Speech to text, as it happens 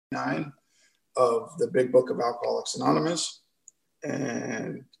9 of the Big Book of Alcoholics Anonymous.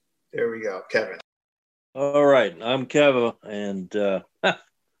 And there we go, Kevin. All right, I'm Kevin, and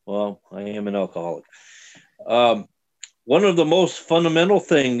well, I am an alcoholic. One of the most fundamental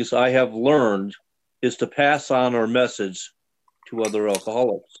things I have learned is to pass on our message to other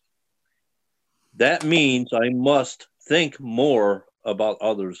alcoholics. That means I must think more about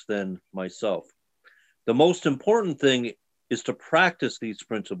others than myself. The most important thing is to practice these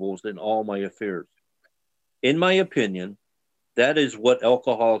principles in all my affairs. In my opinion, that is what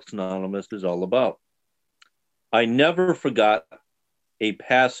Alcoholics Anonymous is all about. I never forgot a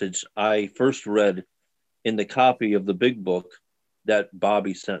passage I first read in the copy of the Big Book that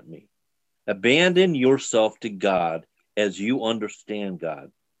Bobby sent me. Abandon yourself to God as you understand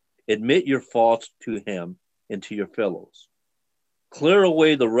God. Admit your faults to Him and to your fellows. Clear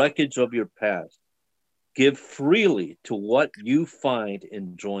away the wreckage of your past. Give freely to what you find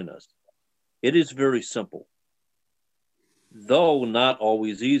and join us. It is very simple, though not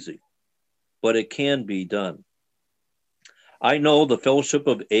always easy, but it can be done. I know the Fellowship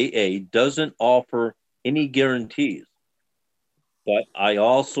of AA doesn't offer any guarantees, but I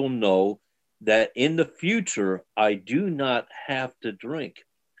also know that in the future, I do not have to drink.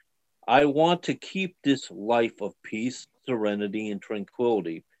 I want to keep this life of peace, serenity, and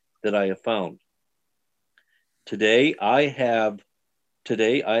tranquility that I have found. Today I have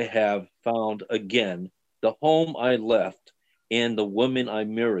found again the home I left and the woman I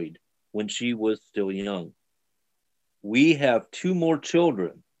married when she was still young. We have 2 more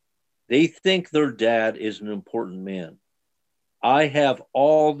children. They think their dad is an important man. I have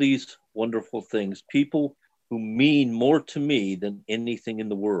all these wonderful things, people who mean more to me than anything in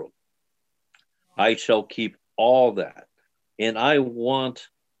the world. I shall keep all that, and I won't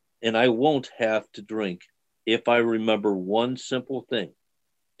have to drink if I remember one simple thing,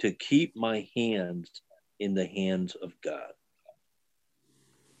 to keep my hands in the hands of God.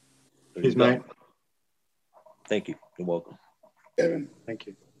 Please, mate. Thank you. You're welcome. Kevin. Thank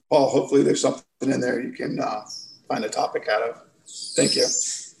you. Paul, hopefully there's something in there you can find a topic out of. Thank you.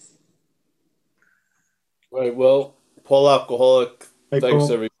 All right. Well, Paul Alcoholic, Hey, thanks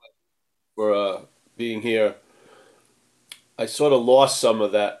Paul. everybody for being here. I sort of lost some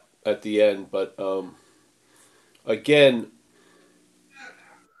of that at the end, but again,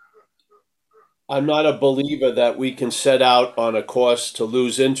 I'm not a believer that we can set out on a course to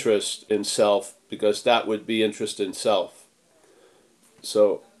lose interest in self, because that would be interest in self.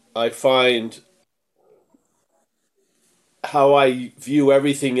 So I find how I view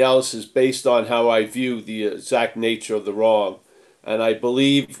everything else is based on how I view the exact nature of the wrong. And I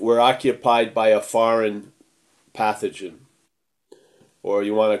believe we're occupied by a foreign pathogen, or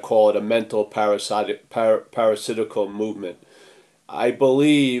you want to call it a mental parasitical movement. I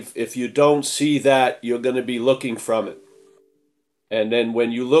believe if you don't see that, you're going to be looking from it. And then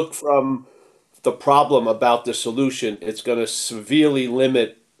when you look from the problem about the solution, it's going to severely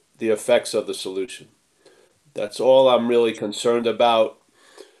limit the effects of the solution. That's all I'm really concerned about.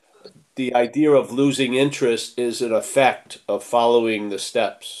 The idea of losing interest is an effect of following the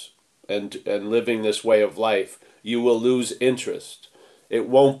steps and living this way of life. You will lose interest. It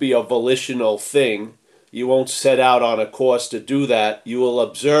won't be a volitional thing. You won't set out on a course to do that. You will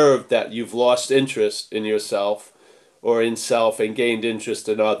observe that you've lost interest in yourself or in self and gained interest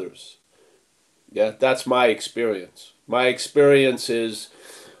in others. Yeah, that's my experience. My experience is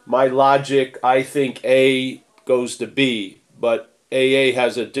my logic, I think A goes to B, but AA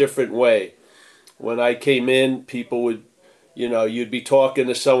has a different way. When I came in, people would, you'd be talking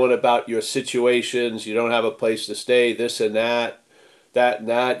to someone about your situations, you don't have a place to stay, this and that and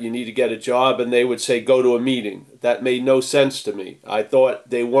that, you need to get a job, and they would say, go to a meeting. That made no sense to me. I thought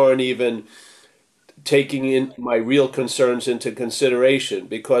they weren't even taking in my real concerns into consideration,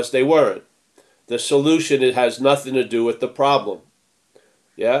 because they weren't. The solution, it has nothing to do with the problem.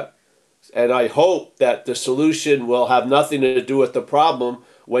 Yeah? And I hope that the solution will have nothing to do with the problem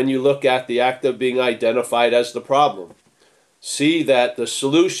when you look at the act of being identified as the problem. See that the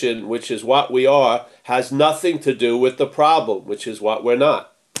solution, which is what we are, has nothing to do with the problem, which is what we're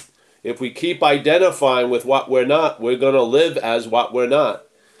not. If we keep identifying with what we're not, we're going to live as what we're not.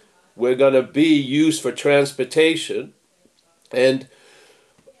 We're going to be used for transportation, and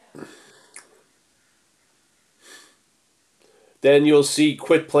then you'll see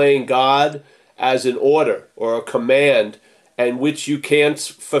quit playing God as an order or a command, and which you can't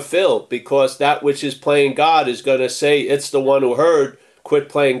fulfill, because that which is playing God is going to say it's the one who heard quit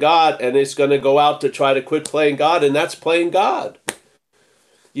playing God, and it's going to go out to try to quit playing God, and that's playing God.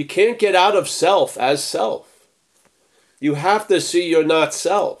 You can't get out of self as self. You have to see you're not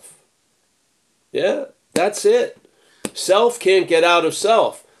self. Yeah, that's it. Self can't get out of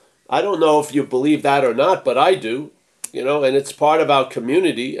self. I don't know if you believe that or not, but I do, and it's part of our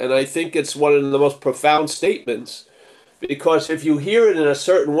community. And I think it's one of the most profound statements, because if you hear it in a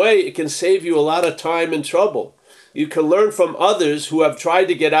certain way, it can save you a lot of time and trouble. You can learn from others who have tried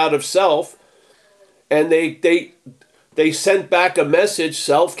to get out of self, and they sent back a message: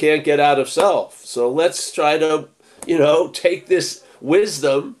 self can't get out of self. So let's try to, take this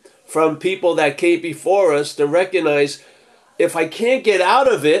wisdom from people that came before us to recognize, if I can't get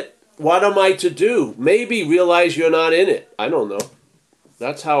out of it, what am I to do? Maybe realize you're not in it. I don't know.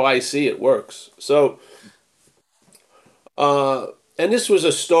 That's how I see it works. So, and this was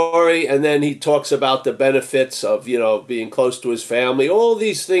a story, and then he talks about the benefits of, being close to his family. All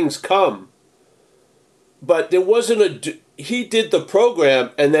these things come. But there wasn't he did the program,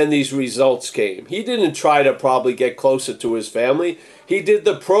 and then these results came. He didn't try to probably get closer to his family. He did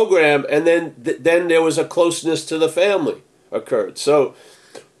the program, and then there was a closeness to the family occurred. So,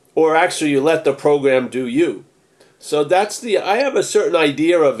 or actually you let the program do you. So I have a certain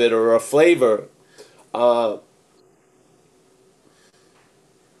idea of it, or a flavor that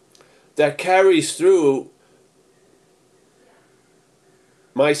carries through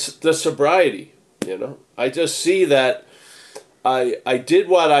the sobriety. I just see that I did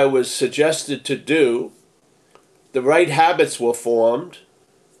what I was suggested to do. The right habits were formed.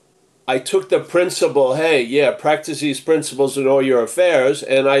 I took the principle, practice these principles in all your affairs.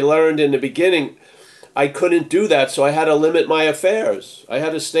 And I learned in the beginning I couldn't do that, so I had to limit my affairs. I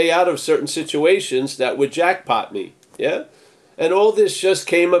had to stay out of certain situations that would jackpot me. Yeah? And all this just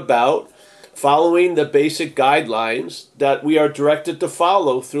came about following the basic guidelines that we are directed to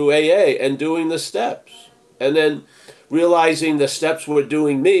follow through AA and doing the steps. And then realizing the steps were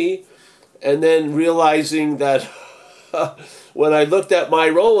doing me, and then realizing that when I looked at my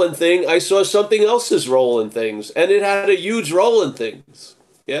role in thing, I saw something else's role in things, and it had a huge role in things.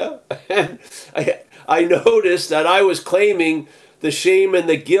 Yeah? And I noticed that I was claiming the shame and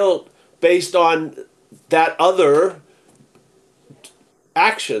the guilt based on that other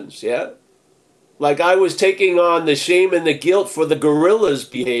actions, yeah? Like I was taking on the shame and the guilt for the gorilla's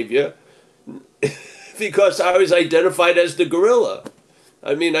behavior because I was identified as the gorilla.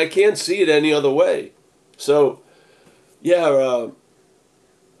 I mean, I can't see it any other way. So, yeah,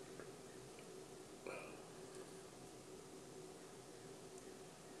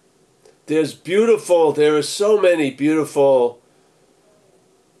 there are so many beautiful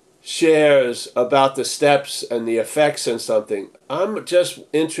shares about the steps and the effects and something. I'm just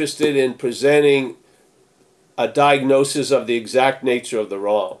interested in presenting a diagnosis of the exact nature of the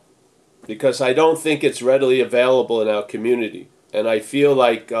wrong, because I don't think it's readily available in our community. And I feel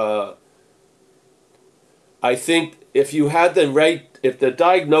like, I think if the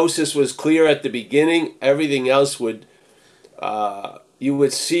diagnosis was clear at the beginning, everything else would, you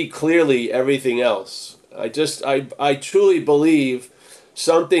would see clearly everything else. I truly believe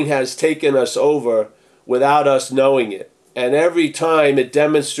something has taken us over without us knowing it. And every time it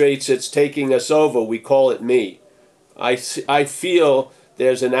demonstrates it's taking us over, we call it me. I feel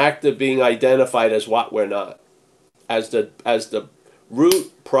there's an act of being identified as what we're not, as the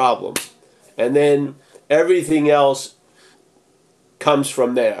root problem. And then everything else comes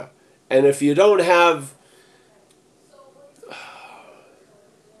from there. And if you don't have,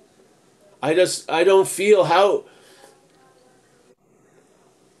 I don't feel how,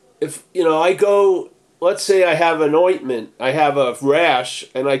 if, I go, let's say I have an ointment, I have a rash,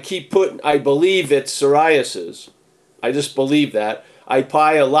 and I believe it's psoriasis. I just believe that. I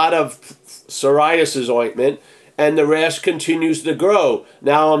buy a lot of psoriasis ointment, and the rash continues to grow.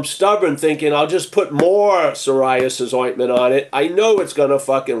 Now I'm stubborn, thinking I'll just put more psoriasis ointment on it. I know it's going to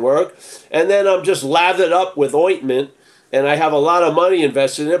fucking work. And then I'm just lathered up with ointment, and I have a lot of money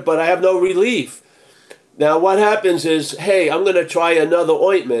invested in it, but I have no relief. Now what happens is, hey, I'm going to try another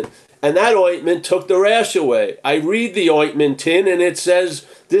ointment. And that ointment took the rash away. I read the ointment tin, and it says,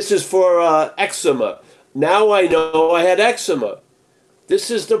 this is for eczema. Now I know I had eczema.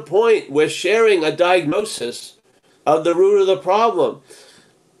 This is the point. We're sharing a diagnosis of the root of the problem.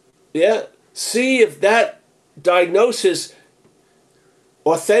 Yeah? See if that diagnosis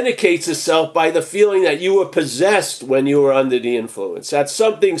authenticates itself by the feeling that you were possessed when you were under the influence, that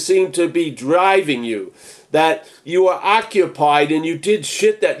something seemed to be driving you, that you were occupied and you did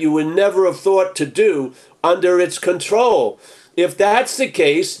shit that you would never have thought to do under its control. If that's the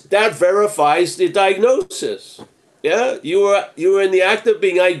case, that verifies the diagnosis. Yeah, you were in the act of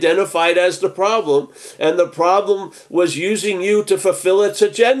being identified as the problem, and the problem was using you to fulfill its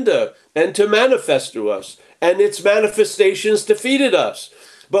agenda and to manifest through us. and its manifestations defeated us.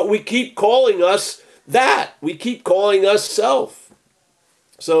 But we keep calling us that. We keep calling us self.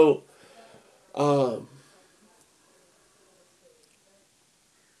 So, I'm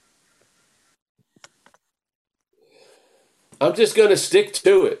just going to stick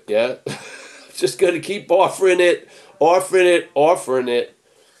to it, yeah? Just going to keep offering it,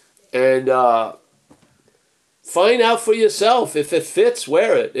 and find out for yourself. If it fits,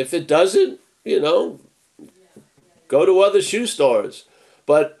 wear it. If it doesn't, go to other shoe stores.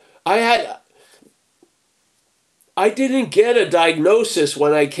 But I didn't get a diagnosis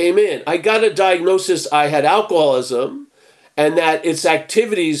when I came in. I got a diagnosis I had alcoholism, and that its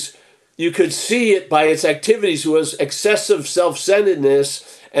activities, you could see it by its activities, was excessive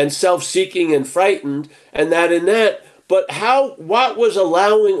self-centeredness and self-seeking and frightened, and that in that. But what was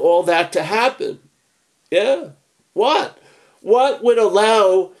allowing all that to happen? Yeah. What? What would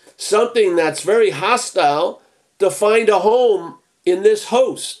allow something that's very hostile to find a home in this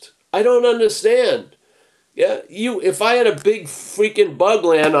host? I don't understand. Yeah, if I had a big freaking bug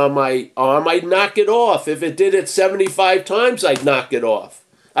land on my arm, I'd knock it off. If it did it 75 times, I'd knock it off.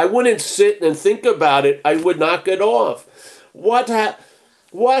 I wouldn't sit and think about it. I would knock it off. What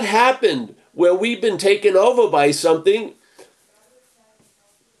happened where we've been taken over by something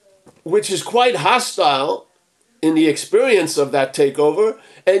which is quite hostile in the experience of that takeover,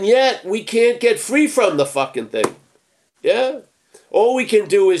 and yet we can't get free from the fucking thing? Yeah? All we can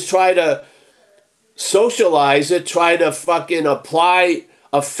do is try to socialize it, try to fucking apply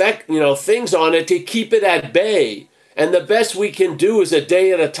things on it to keep it at bay. And the best we can do is a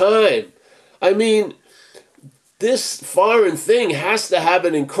day at a time. I mean, this foreign thing has to have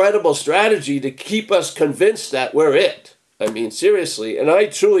an incredible strategy to keep us convinced that we're it. I mean, seriously. And I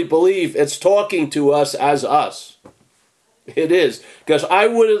truly believe it's talking to us as us. It is. Because I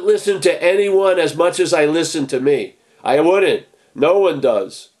wouldn't listen to anyone as much as I listen to me. I wouldn't. No one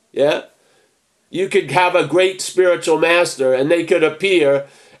does. Yeah? You could have a great spiritual master and they could appear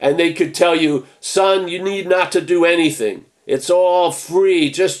and they could tell you, son, you need not to do anything. It's all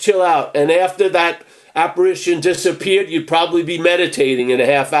free. Just chill out. And after that apparition disappeared, you'd probably be meditating in a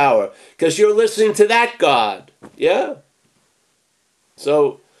half hour because you're listening to that God. Yeah?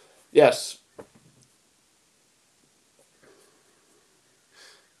 So, yes.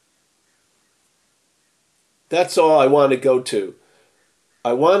 That's all I want to go to.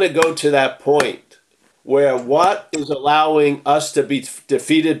 I want to go to that point where what is allowing us to be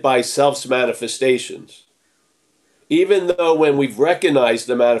defeated by self's manifestations? Even though when we've recognized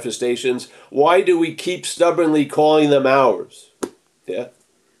the manifestations, why do we keep stubbornly calling them ours? Yeah.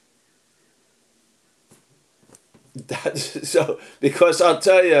 Because I'll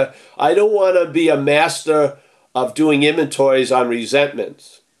tell you, I don't want to be a master of doing inventories on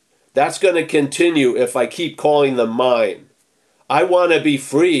resentments. That's going to continue if I keep calling them mine. I want to be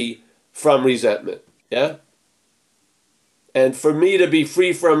free from resentment, yeah? And for me to be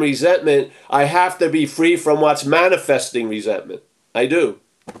free from resentment, I have to be free from what's manifesting resentment. I do.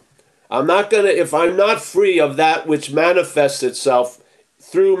 I'm not going to, if I'm not free of that which manifests itself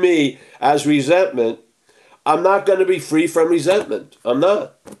through me as resentment, I'm not going to be free from resentment. I'm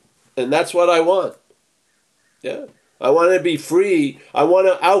not. And that's what I want. Yeah? I want to be free. I want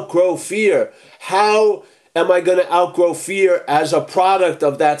to outgrow fear. How am I going to outgrow fear as a product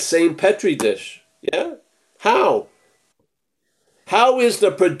of that same Petri dish? Yeah? How? How is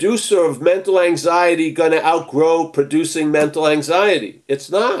the producer of mental anxiety going to outgrow producing mental anxiety? It's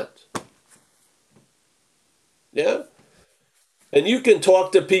not. Yeah? And you can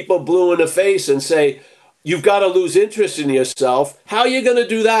talk to people blue in the face and say, you've got to lose interest in yourself. How are you going to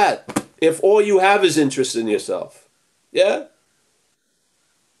do that if all you have is interest in yourself? Yeah?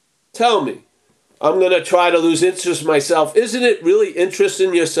 Tell me. I'm going to try to lose interest in myself. Isn't it really interest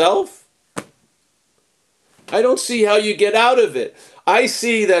in yourself? I don't see how you get out of it. I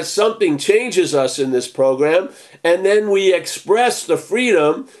see that something changes us in this program, and then we express the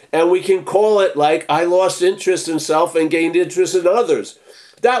freedom, and we can call it like, I lost interest in self and gained interest in others.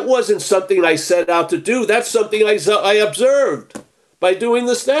 That wasn't something I set out to do. That's something I observed by doing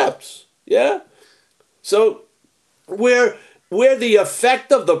the steps. Yeah? So we're the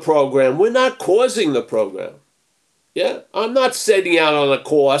effect of the program. We're not causing the program. Yeah? I'm not setting out on a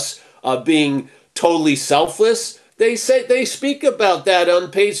course of being totally selfless. They speak about that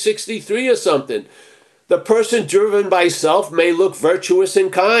on page 63 or something. The person driven by self may look virtuous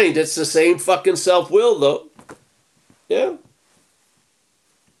and kind. It's the same fucking self-will, though. Yeah?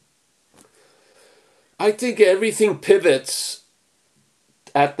 I think everything pivots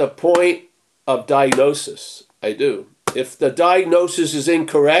at the point of diagnosis. I do. If the diagnosis is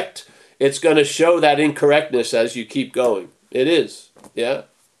incorrect, it's going to show that incorrectness as you keep going. It is. Yeah.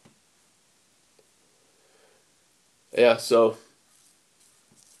 Yeah, so.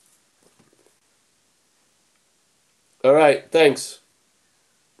 All right, thanks.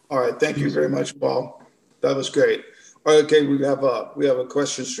 All right, thank you very much, Paul. That was great. Okay, we have a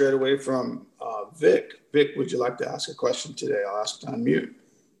question straight away from Vic. Vic, would you like to ask a question today? I'll ask to unmute.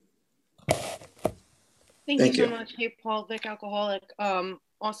 Thank you so much. Hey, Paul, Vic Alcoholic.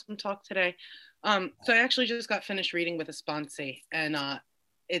 Awesome talk today. So I actually just got finished reading with a sponsee, and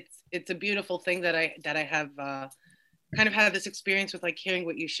it's a beautiful thing that I have kind of had this experience with, like, hearing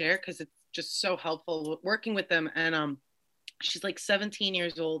what you share, because it's just so helpful working with them. And she's like 17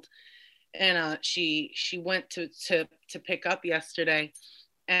 years old, and she went to pick up yesterday,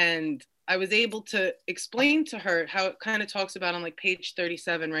 and I was able to explain to her how it kind of talks about on like page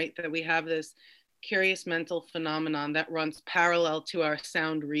 37, right, that we have this curious mental phenomenon that runs parallel to our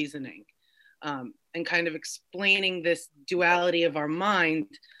sound reasoning, and kind of explaining this duality of our mind,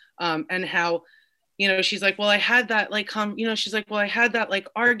 and how, you know, she's like, well, I had that like, she's like, well, I had that like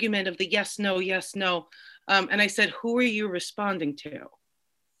argument of the yes, no. And I said, who are you responding to?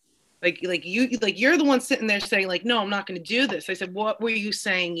 Like you're the one sitting there saying like, no, I'm not going to do this. I said, what were you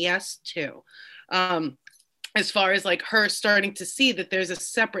saying yes to? As far as like her starting to see that there's a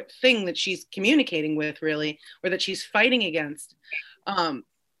separate thing that she's communicating with, really, or that she's fighting against. And,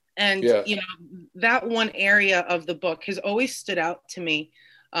 yeah. You know, that one area of the book has always stood out to me.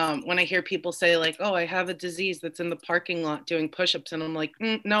 When I hear people say like, oh, I have a disease that's in the parking lot doing push-ups. And I'm like,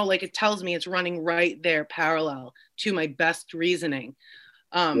 no, like it tells me it's running right there parallel to my best reasoning.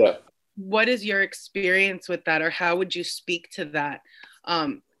 Yeah. What is your experience with that, or how would you speak to that?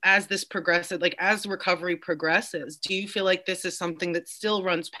 As this progresses, like as recovery progresses, do you feel like this is something that still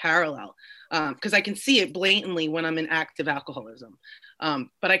runs parallel? Because I can see it blatantly when I'm in active alcoholism,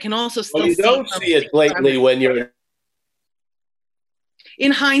 but I can also still you don't see it blatantly when you're.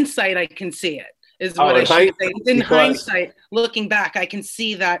 In hindsight, I can see it. Is what I should say. In hindsight, looking back, I can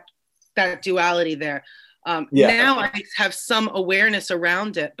see that duality there. Now I have some awareness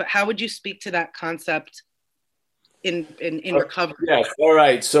around it, but how would you speak to that concept in recovery? Yes. All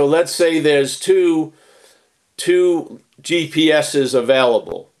right. So let's say there's two GPSs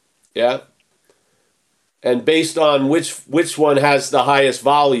available. Yeah. And based on which one has the highest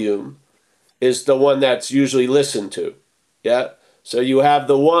volume is the one that's usually listened to. Yeah. So you have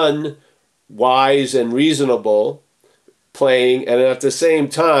the one wise and reasonable playing, and at the same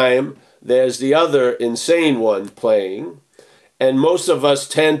time, there's the other insane one playing. And most of us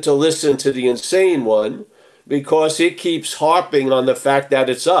tend to listen to the insane one because it keeps harping on the fact that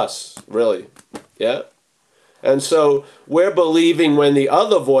it's us, really. Yeah? And so we're believing when the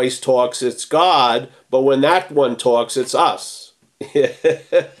other voice talks, it's God, but when that one talks, it's us.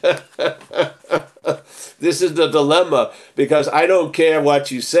 This is the dilemma, because I don't care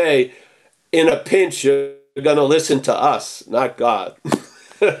what you say. In a pinch, you're going to listen to us, not God.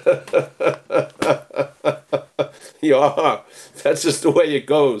 You are. That's just the way it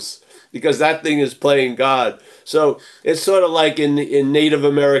goes, because that thing is playing God. So it's sort of like in Native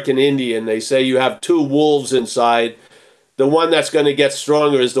American Indian, they say you have two wolves inside. The one that's going to get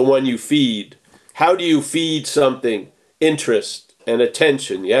stronger is the one you feed. How do you feed something? Interest and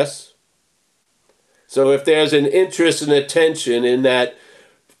attention, yes? So if there's an interest and attention in that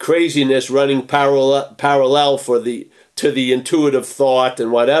craziness running parallel to the intuitive thought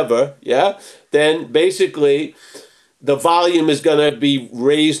and whatever, yeah, then basically the volume is going to be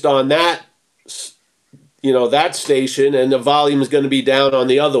raised on that, that station, and the volume is going to be down on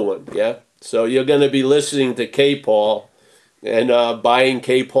the other one, yeah? So you're going to be listening to K-Paul and buying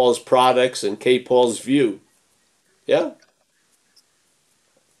K-Paul's products and K-Paul's view, yeah?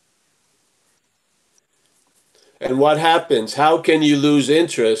 And what happens? How can you lose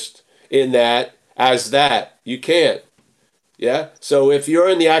interest in that as that? You can't. Yeah? So if you're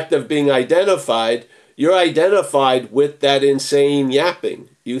in the act of being identified, you're identified with that insane yapping.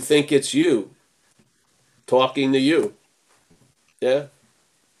 You think it's you talking to you. Yeah?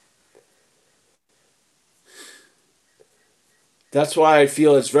 That's why I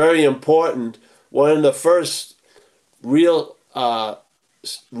feel it's very important. One of the first real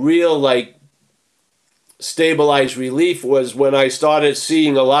stabilized relief was when I started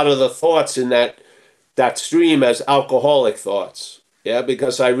seeing a lot of the thoughts in that stream as alcoholic thoughts. Yeah,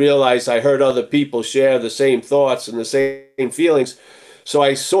 because I realized I heard other people share the same thoughts and the same feelings. So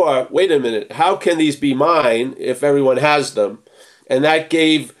I saw, wait a minute, how can these be mine if everyone has them? And that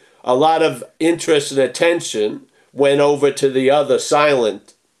gave a lot of interest and attention, went over to the other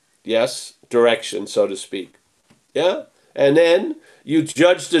silent, yes, direction, so to speak. Yeah? And then you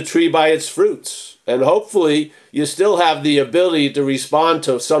judge the tree by its fruits. And hopefully you still have the ability to respond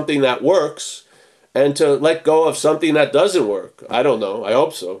to something that works and to let go of something that doesn't work. I don't know. I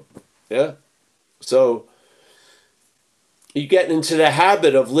hope so. Yeah. So you get into the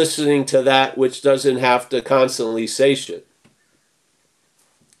habit of listening to that which doesn't have to constantly say shit.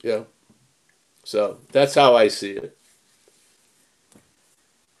 Yeah. So that's how I see it.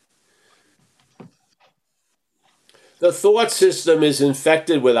 The thought system is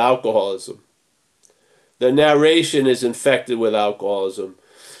infected with alcoholism. The narration is infected with alcoholism.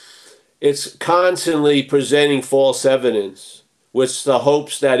 It's constantly presenting false evidence with the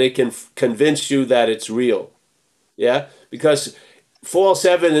hopes that it can convince you that it's real. Yeah? Because false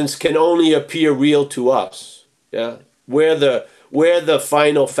evidence can only appear real to us. Yeah? We're the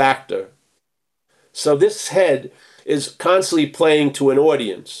final factor. So this head is constantly playing to an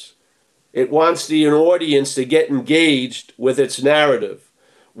audience. It wants the audience to get engaged with its narrative.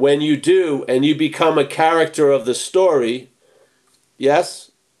 When you do, and you become a character of the story,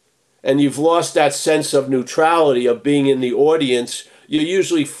 yes, and you've lost that sense of neutrality of being in the audience, you're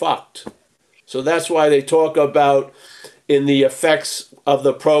usually fucked. So that's why they talk about in the effects of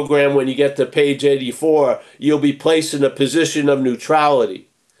the program, when you get to page 84, you'll be placed in a position of neutrality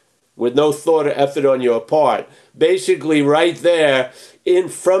with no thought or effort on your part. Basically, right there,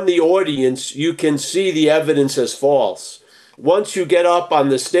 from the audience, you can see the evidence as false. Once you get up on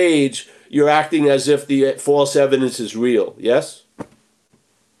the stage, you're acting as if the false evidence is real. Yes?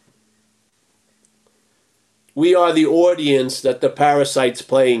 We are the audience that the parasite's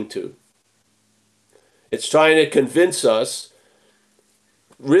playing to. It's trying to convince us,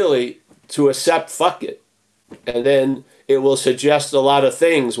 really, to accept fuck it. And then it will suggest a lot of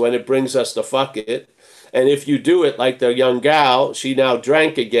things when it brings us to fuck it. And if you do it like the young gal, she now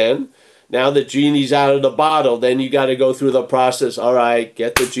drank again. Now the genie's out of the bottle. Then you got to go through the process. All right,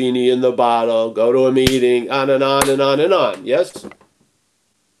 get the genie in the bottle, go to a meeting, on and on and on and on. Yes?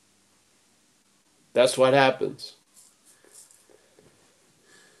 That's what happens.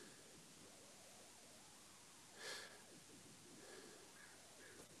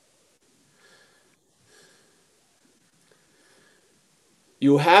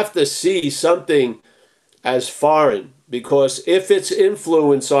 You have to see something as foreign, because if its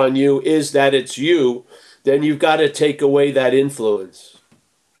influence on you is that it's you, then you've got to take away that influence.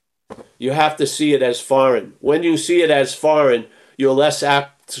 You have to see it as foreign. When you see it as foreign, you're less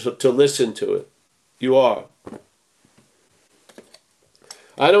apt to listen to it. You are.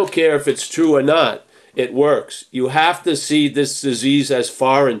 I don't care if it's true or not. It works. You have to see this disease as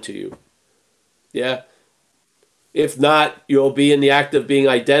foreign to you. Yeah? If not, you'll be in the act of being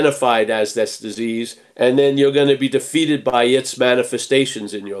identified as this disease, and then you're going to be defeated by its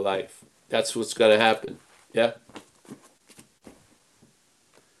manifestations in your life. That's what's going to happen. Yeah?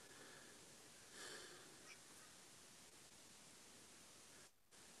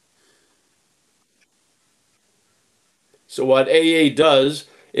 So what AA does,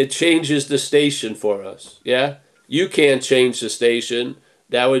 it changes the station for us. Yeah? You can't change the station.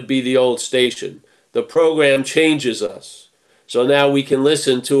 That would be the old station. The program changes us. So now we can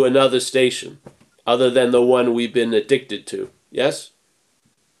listen to another station other than the one we've been addicted to. Yes?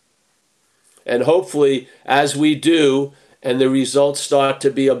 And hopefully, as we do, and the results start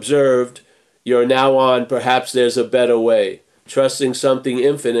to be observed, you're now on perhaps there's a better way, trusting something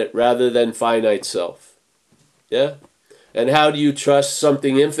infinite rather than finite self. Yeah? And how do you trust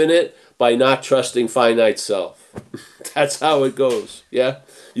something infinite? By not trusting finite self. That's how it goes. Yeah?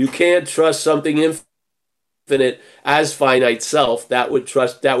 You can't trust something infinite as finite self. That would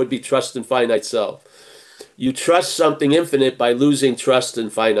be trust in finite self. You trust something infinite by losing trust in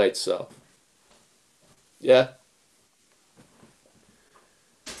finite self. Yeah?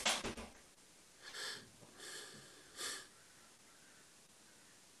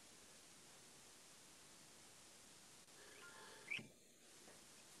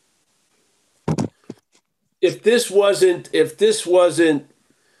 If this wasn't if this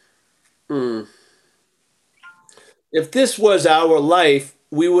was our life,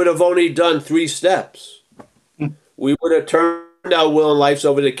 we would have only done 3 steps. We would have turned our will and lives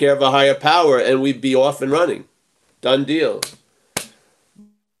over to the care of a higher power, and we'd be off and running. Done deal.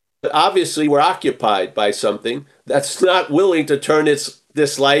 But obviously, we're occupied by something that's not willing to turn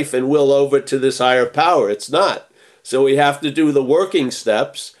this life and will over to this higher power. It's not. So we have to do the working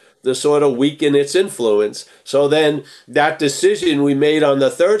steps to sort of weaken its influence. So then that decision we made on the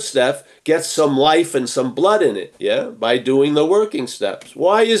 3rd step gets some life and some blood in it, yeah, by doing the working steps.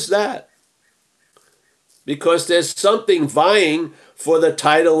 Why is that? Because there's something vying for the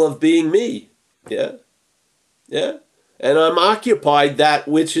title of being me, yeah, yeah. And I'm occupied that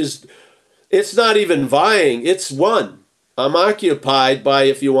which is, it's not even vying, it's one. I'm occupied by,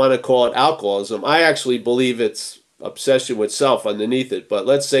 if you want to call it alcoholism. I actually believe it's obsession with self underneath it, but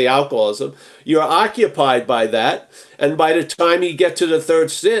let's say alcoholism. You're occupied by that, and by the time you get to the third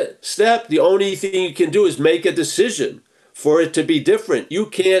step, the only thing you can do is make a decision for it to be different. You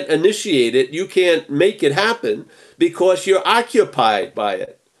can't initiate it, you can't make it happen because you're occupied by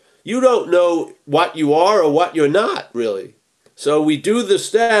it. You don't know what you are or what you're not, really. So we do the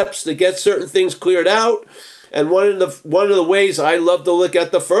steps to get certain things cleared out. And one of the ways I love to look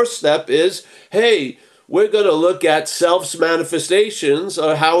at the first step is, hey, we're going to look at self's manifestations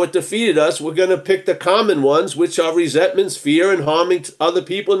or how it defeated us. We're going to pick the common ones, which are resentments, fear, and harming other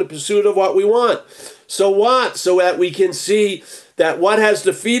people in the pursuit of what we want. So what? So that we can see that what has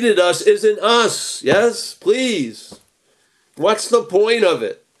defeated us isn't us. Yes, please. What's the point of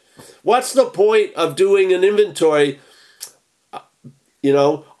it? What's the point of doing an inventory,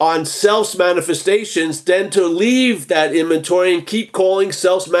 on self's manifestations, than to leave that inventory and keep calling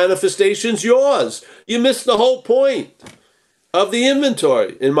self's manifestations yours? You missed the whole point of the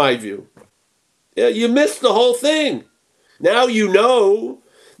inventory, in my view. Yeah, you missed the whole thing. Now you know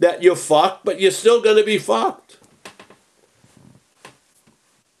that you're fucked, but you're still going to be fucked.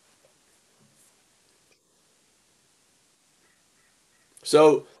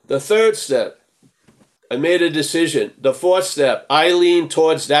 So the third step, I made a decision. The fourth step, I lean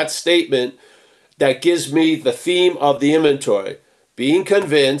towards that statement that gives me the theme of the inventory. Being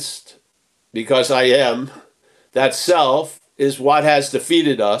convinced, because I am, that self is what has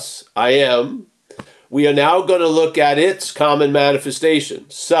defeated us. I am. We are now going to look at its common manifestation,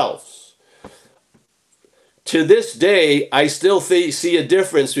 self. To this day, I still see a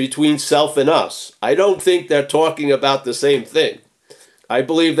difference between self and us. I don't think they're talking about the same thing. I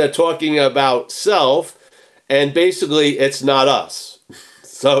believe they're talking about self, and basically it's not us.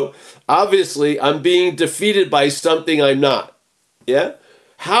 So obviously I'm being defeated by something I'm not. Yeah?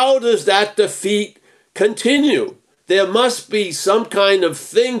 How does that defeat continue? There must be some kind of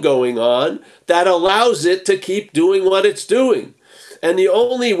thing going on that allows it to keep doing what it's doing. And the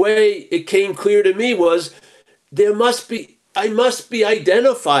only way it came clear to me was I must be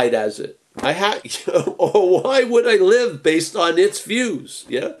identified as it. Or why would I live based on its views?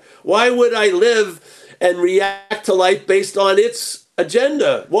 Yeah? Why would I live and react to life based on its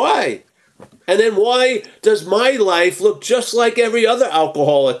agenda? Why? And then why does my life look just like every other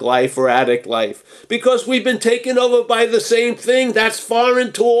alcoholic life or addict life? Because we've been taken over by the same thing. That's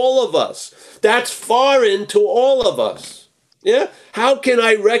foreign to all of us. That's foreign to all of us. Yeah? How can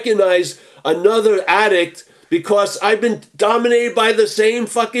I recognize another addict because I've been dominated by the same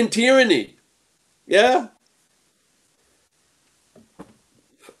fucking tyranny? Yeah?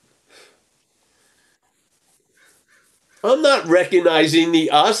 I'm not recognizing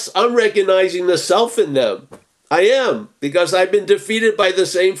the us. I'm recognizing the self in them. I am, because I've been defeated by the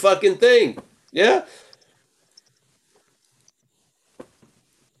same fucking thing. Yeah?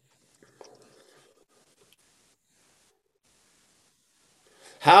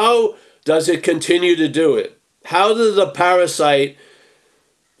 How does it continue to do it? How does the parasite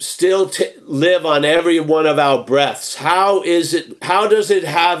still live on every one of our breaths? How does it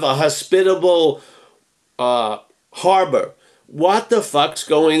have a hospitable harbor? What the fuck's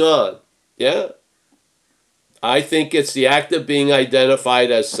going on? Yeah? I think it's the act of being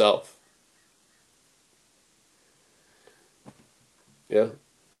identified as self. Yeah?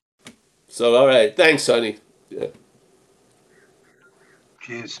 So, all right. Thanks, honey. Yeah.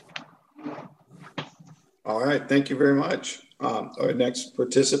 Cheers. All right. Thank you very much. Our next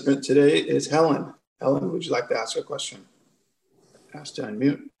participant today is Helen. Helen, would you like to ask a question? Ask to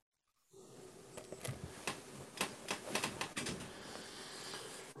unmute.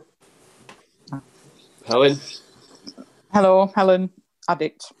 Helen? Hello, Helen,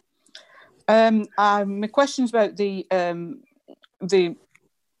 addict. My question's about the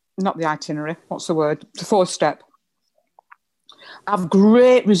not the itinerary, what's the word? The fourth step. I've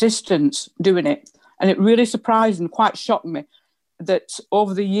great resistance doing it, and it really surprised and quite shocked me that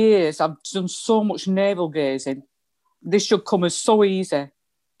over the years I've done so much navel gazing. This should come as so easy,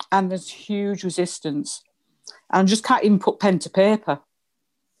 and there's huge resistance. And I just can't even put pen to paper.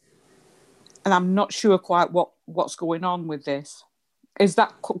 And I'm not sure quite what's going on with this. Is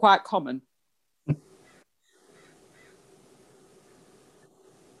that quite common?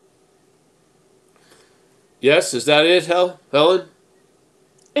 Yes, is that it, Helen?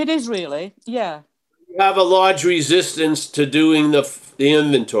 It is really, yeah. You have a large resistance to doing the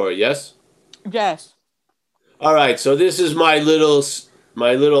inventory, yes? Yes. All right, so this is my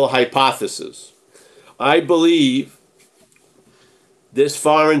little hypothesis. I believe this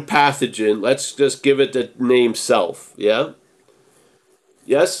foreign pathogen, let's just give it the name self, yeah?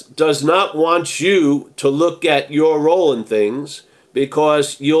 Yes, does not want you to look at your role in things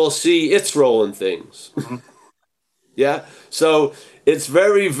because you'll see its role in things. Yeah? So it's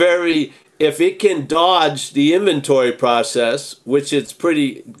very, very, if it can dodge the inventory process, which it's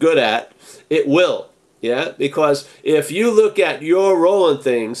pretty good at, it will. Yeah? Because if you look at your role in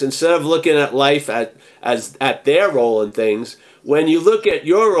things instead of looking at life at their role in things, when you look at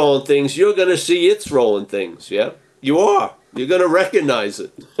your role in things, you're going to see its role in things. Yeah? You are. You're going to recognize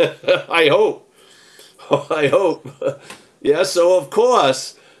it. I hope. I hope. Yeah, so of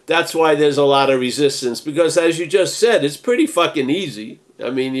course, that's why there's a lot of resistance, because as you just said, it's pretty fucking easy. I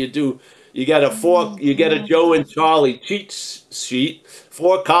mean, you get a Joe and Charlie cheat sheet,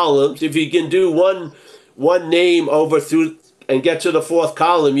 4 columns. If you can do one name over through and get to the 4th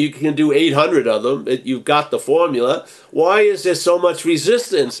column, you can do 800 of them. You've got the formula. Why is there so much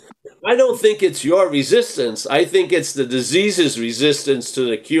resistance? I don't think it's your resistance. I think it's the disease's resistance to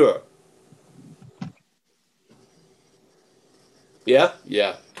the cure. Yeah?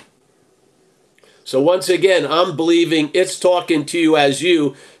 Yeah. So once again, I'm believing it's talking to you as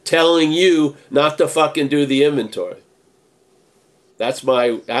you, telling you not to fucking do the inventory. That's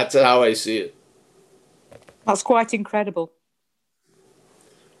how I see it. That's quite incredible.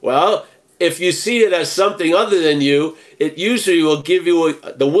 Well, if you see it as something other than you, it usually will give you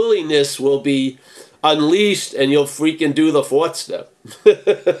the willingness will be unleashed, and you'll freaking do the 4th step.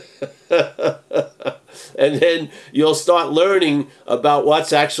 And then you'll start learning about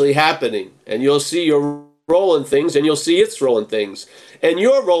what's actually happening, and you'll see your role in things, and you'll see its role in things. And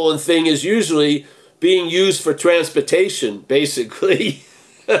your role in thing is usually being used for transportation, basically.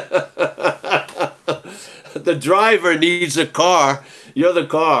 The driver needs a car. You're the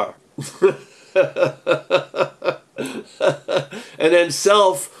car. And then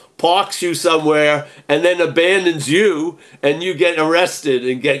self parks you somewhere and then abandons you, and you get arrested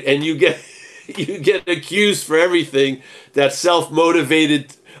and you get accused for everything that self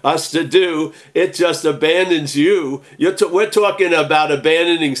motivated us to do. It just abandons you. We're talking about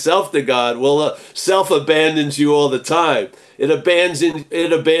abandoning self to God. Well, self abandons you all the time. It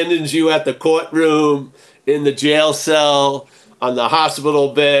abandons you at the courtroom, in the jail cell, on the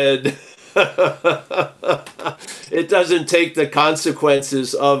hospital bed. It doesn't take the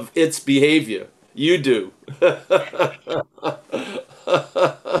consequences of its behavior. You do.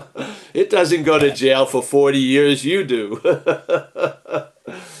 It doesn't go to jail for 40 years. You do.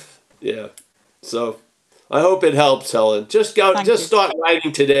 Yeah. So I hope it helps, Helen. Just start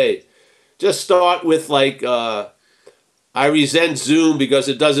writing today. Just start with I resent Zoom because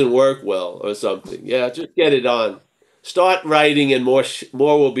it doesn't work well or something. Yeah, just get it on. Start writing, and more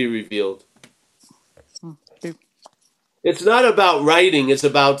will be revealed. It's not about writing. It's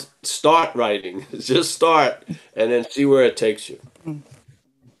about start writing. Just start and then see where it takes you.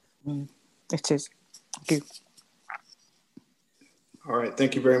 It is. Thank you. All right.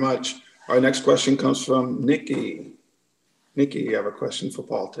 Thank you very much. Our next question comes from Nikki. Nikki, you have a question for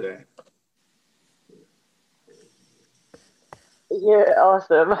Paul today. Yeah,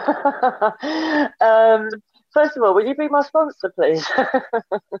 awesome. First of all, will you be my sponsor, please?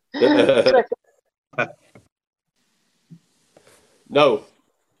 No,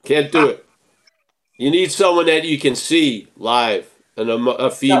 can't do it. You need someone that you can see live, and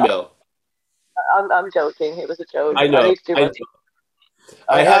a female. No, I'm joking. It was a joke. I know.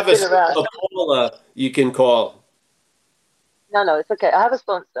 I have a Paula you can call. No, it's okay. I have a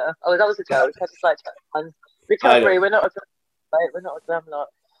sponsor. Oh, that was a joke. I just like recovery. We're not a glam lot.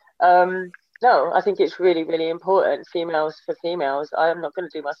 No, I think it's really, really important. Females for females. I am not going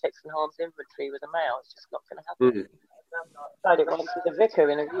to do my sex and harms inventory with a male. It's just not going to happen. I tried it once with a vicar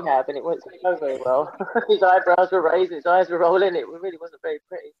in a rehab, and it wasn't go very well. His eyebrows were raised, his eyes were rolling. It really wasn't very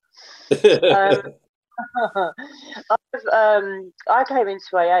pretty. I came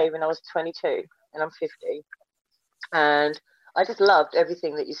into AA when I was 22, and I'm 50, and I just loved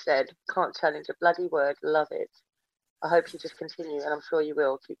everything that you said. Can't challenge a bloody word. Love it. I hope you just continue, and I'm sure you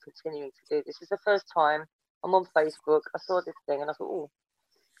will keep continuing to do this. It's the first time I'm on Facebook. I saw this thing, and I thought, oh,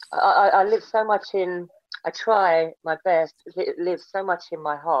 I live so much in. I try my best. It lives so much in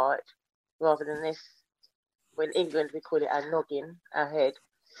my heart, rather than this. In England, we call it our noggin, our head.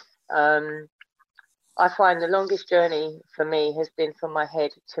 I find the longest journey for me has been from my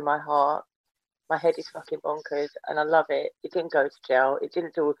head to my heart. My head is fucking bonkers, and I love it. It didn't go to jail. It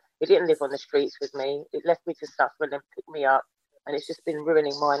didn't live on the streets with me. It left me to suffer and then pick me up, and it's just been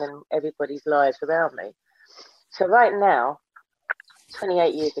ruining mine and everybody's lives around me. So right now,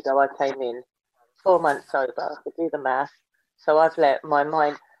 28 years ago, I came in, 4 months sober, to do the math. So I've let my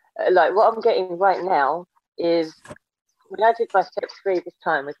mind, like what I'm getting right now is when I did my step 3 this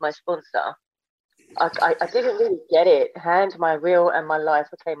time with my sponsor, I didn't really get it. Hand, my will and my life,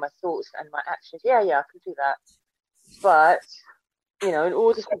 okay, my thoughts and my actions. Yeah, I can do that. But, you know, in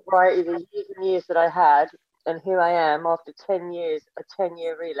all the sobriety, the years and years that I had, and here I am after 10 years, a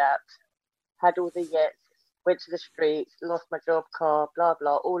 10-year relapse, had all the yets, went to the streets, lost my job, car, blah,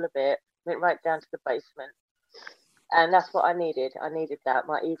 blah, all of it, went right down to the basement. And that's what I needed. I needed that.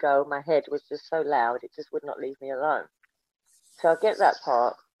 My ego, my head was just so loud, it just would not leave me alone. So I get that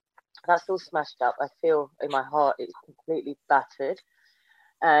part. That's all smashed up. I feel in my heart it's completely battered.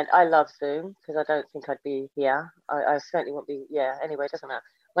 And I love Zoom because I don't think I'd be here. I certainly won't be, anyway, it doesn't matter.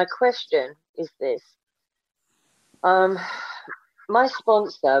 My question is this. My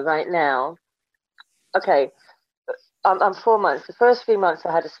sponsor right now, okay, I'm 4 months. The first 3 months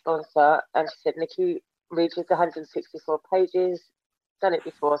I had a sponsor and she said, Nikki, read the 164 pages, done it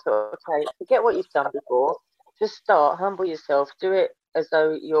before. So, okay, forget what you've done before. Just start, humble yourself, do it as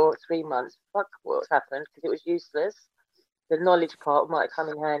though you're 3 months. Fuck what's happened because it was useless. The knowledge part might come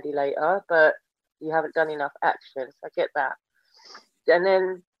in handy later, but you haven't done enough action. So I get that. And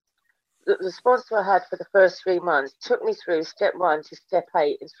then the sponsor I had for the first 3 months took me through step 1 to step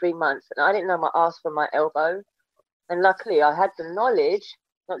 8 in 3 months. And I didn't know my ass from my elbow. And luckily I had the knowledge,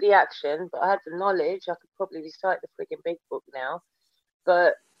 not the action, but I had the knowledge. I could probably recite the frigging big book now.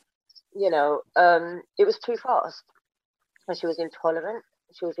 But, you know, it was too fast. And she was intolerant.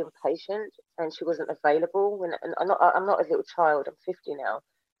 She was impatient and she wasn't available. And I'm not a little child. I'm 50 now.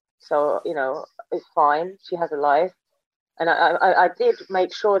 So, you know, it's fine. She has a life. And I did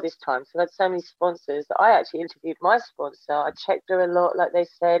make sure this time. So I had so many sponsors that I actually interviewed my sponsor. I checked her a lot, like they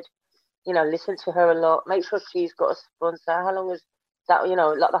said, you know, listened to her a lot, make sure she's got a sponsor. How long is that, you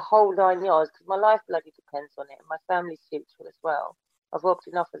know, like the whole 9 yards, because my life bloody depends on it. And my family's spiritual as well. I've robbed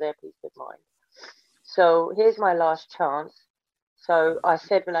enough of their peace of mind. So here's my last chance. So I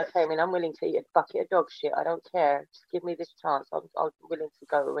said when I came in, I'm willing to eat a bucket of dog shit. I don't care. Just give me this chance. I'm willing to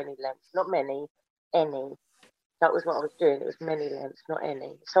go to any lengths. Not many, any. That was what I was doing. It was many lengths, not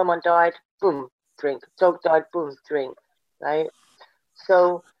any. Someone died, boom, drink. Dog died, boom, drink. Right?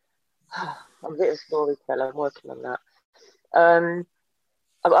 So I'm a bit of a storyteller. I'm working on that.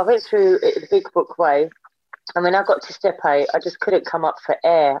 I went through it the big book way. I mean, I got to step 8. I just couldn't come up for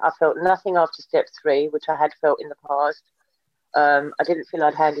air. I felt nothing after step 3, which I had felt in the past. I didn't feel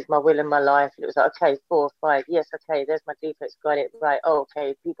I'd handed my will and my life. And it was like, okay, 4, 5. Yes, okay, there's my defects. Got it. Right. Oh,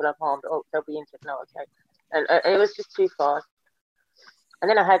 okay. People I've harmed. Oh, they'll be injured. No, okay. And it was just too fast. And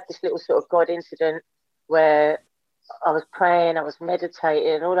then I had this little sort of God incident where I was praying, I was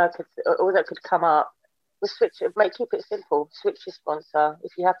meditating, and all that could come up was keep it simple. Switch your sponsor.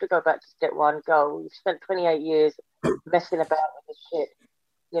 If you have to go back to step 1, go. You've spent 28 years messing about with this shit.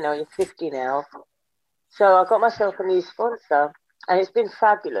 You know, you're 50 now. So I got myself a new sponsor, and it's been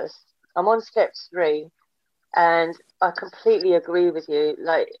fabulous. I'm on step 3, and I completely agree with you.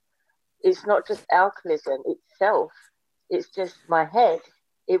 Like, it's not just alcoholism itself. It's just my head.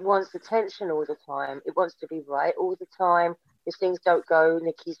 It wants attention all the time. It wants to be right all the time. If things don't go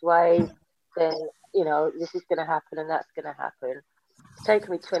Nikki's way, then, you know, this is going to happen and that's going to happen. It's taken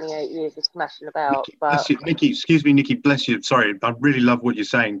me 28 years of smashing about. Nikki, excuse me, Nikki, bless you. Sorry, I really love what you're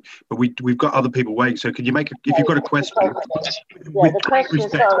saying, but we've got other people waiting. So can you if you've got a question, with great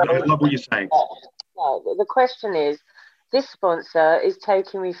respect, I love what you're saying. The question is, this sponsor is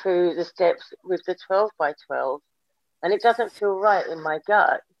taking me through the steps with the 12 by 12, and it doesn't feel right in my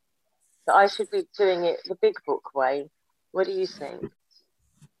gut. So I should be doing it the big book way. What do you think?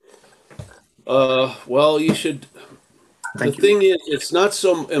 Well, you should. The thing is, it's not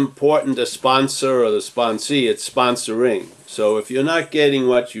so important the sponsor or the sponsee, it's sponsoring. So if you're not getting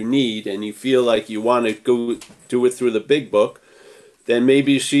what you need and you feel like you want to go do it through the big book, then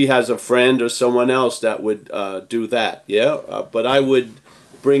maybe she has a friend or someone else that would do that, yeah? But I would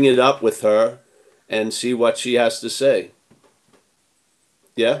bring it up with her and see what she has to say.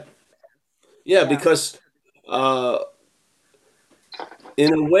 Yeah? Yeah, because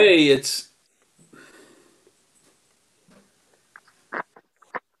in a way,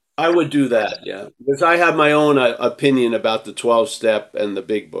 I would do that, yeah. Because I have my own opinion about the 12-step and the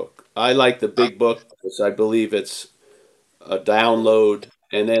big book. I like the big book because I believe it's a download.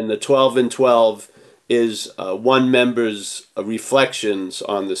 And then the 12 and 12 is one member's reflections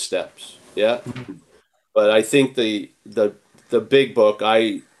on the steps, yeah? But I think the big book,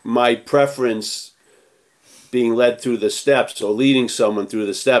 my preference being led through the steps or leading someone through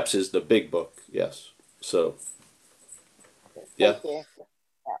the steps is the big book, yes. So, yeah.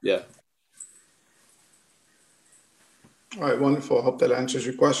 Yeah. All right, wonderful. I hope that answers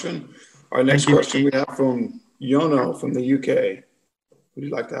your question. Our next question we have from Yono from the UK. Would you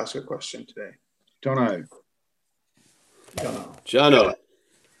like to ask a question today? Jono. Jono.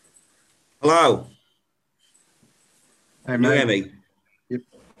 Hello. Hey, Can you hear me? Yep.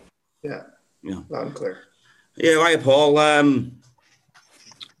 Yeah. Loud and clear. Yeah, hi, Paul.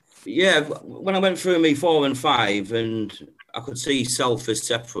 Yeah, when I went through me 4 and 5, and I could see self as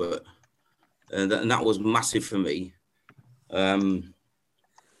separate, and that was massive for me. And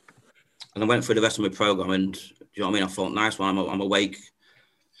I went through the rest of my program, and do you know what I mean? I thought, nice one, I'm awake,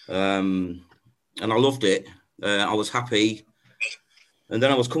 and I loved it. I was happy, and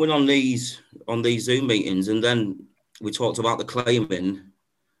then I was coming on these Zoom meetings, and then we talked about the claiming,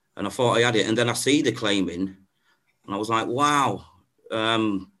 and I thought I had it, and then I see the claiming, and I was like, wow,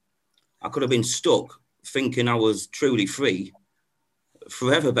 I could have been stuck thinking I was truly free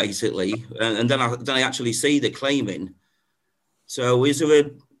forever, basically, and then I actually see the claiming. So is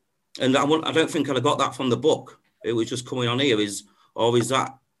there and I don't think I got that from the book. It was just coming on here. Is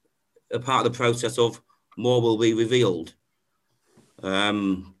that a part of the process of more will be revealed?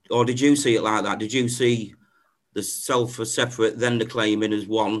 Or did you see it like that? Did you see the self as separate, then the claiming as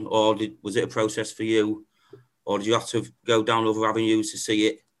one, or was it a process for you? Or did you have to go down other avenues to see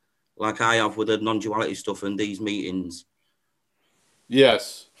it, like I have with the non-duality stuff and these meetings?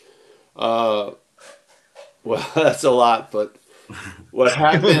 Yes. Well, that's a lot, but what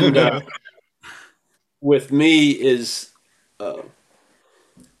happened with me is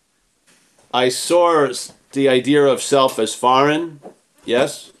I saw the idea of self as foreign,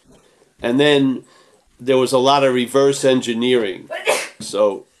 yes, and then there was a lot of reverse engineering.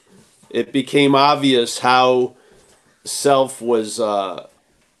 So it became obvious how self was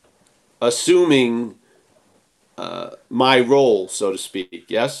assuming my role, so to speak,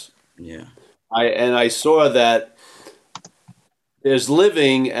 yes? Yeah. I saw that there's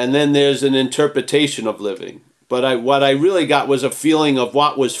living and then there's an interpretation of living. But what I really got was a feeling of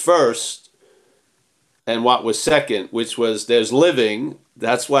what was first and what was second, which was there's living,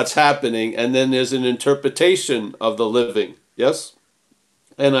 that's what's happening, and then there's an interpretation of the living, yes?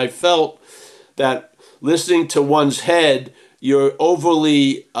 And I felt that listening to one's head, you're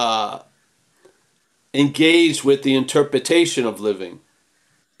overly engaged with the interpretation of living,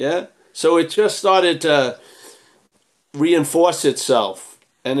 yeah? So it just started to reinforce itself.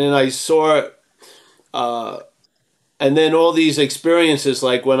 And then I saw, and then all these experiences,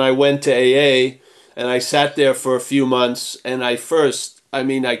 like when I went to AA and I sat there for a few months, and I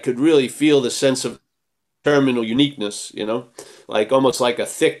could really feel the sense of terminal uniqueness, like almost like a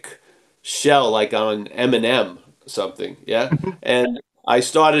thick shell, like on M&M something, yeah? And I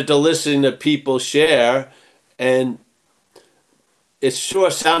started to listen to people share, and it sure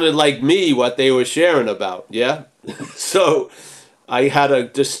sounded like me, what they were sharing about, yeah? So I had a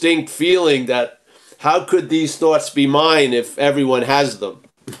distinct feeling that how could these thoughts be mine if everyone has them?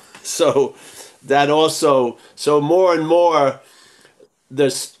 So that also, more and more,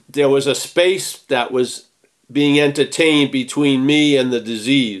 there was a space that was being entertained between me and the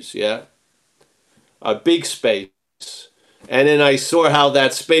disease, yeah? A big space. And then I saw how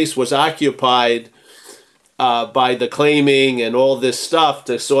that space was occupied by the claiming and all this stuff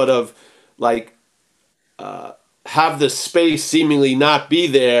to sort of like have the space seemingly not be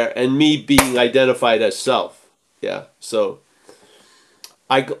there and me being identified as self. Yeah. So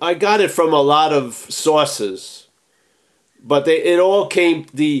I got it from a lot of sources, but it all came,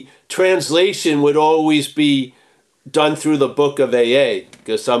 the translation would always be done through the book of AA,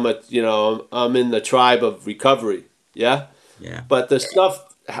 because I'm in the tribe of recovery. Yeah. Yeah. But the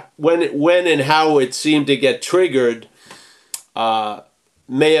stuff, when and how it seemed to get triggered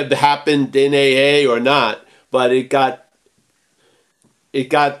may have happened in AA or not, but it got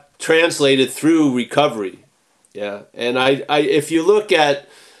translated through recovery. Yeah. And I if you look at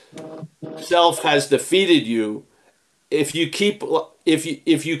self has defeated you, if you keep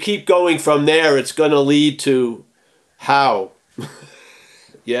going from there, it's going to lead to how.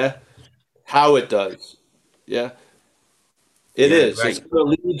 Yeah. How it does. Yeah. It is. Right. It's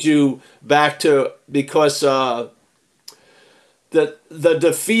going to lead you back to, because the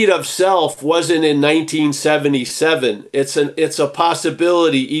defeat of self wasn't in 1977. It's a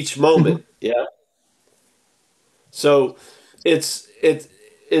possibility each moment. Yeah. So it's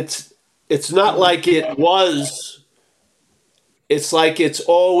not like it was. It's like it's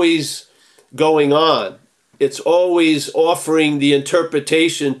always going on. It's always offering the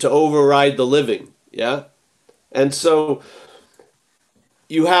interpretation to override the living. Yeah. And so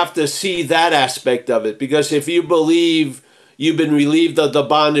you have to see that aspect of it, because if you believe you've been relieved of the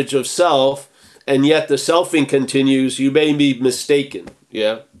bondage of self, and yet the selfing continues, you may be mistaken.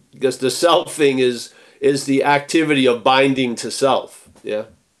 Yeah, because the selfing is the activity of binding to self. Yeah.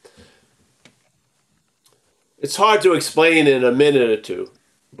 It's hard to explain in a minute or two,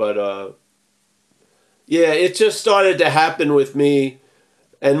 but yeah, it just started to happen with me,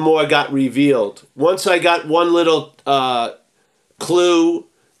 and more got revealed. Once I got one little clue,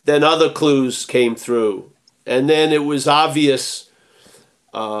 then other clues came through, and then it was obvious.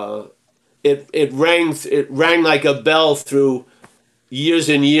 It rang like a bell through years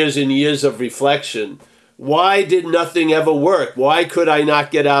and years and years of reflection. Why did nothing ever work? Why could I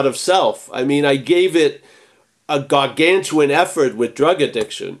not get out of self? I mean, I gave it a gargantuan effort with drug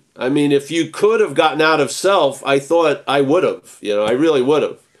addiction. I mean, if you could have gotten out of self, I thought I would have. You know, I really would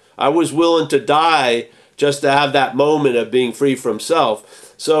have. I was willing to die just to have that moment of being free from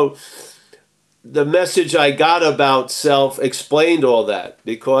self. So the message I got about self explained all that,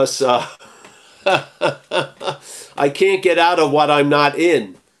 because I can't get out of what I'm not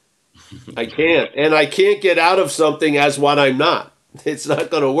in. I can't. And I can't get out of something as what I'm not. It's not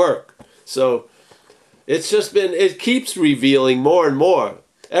going to work. So it's just been, it keeps revealing more and more.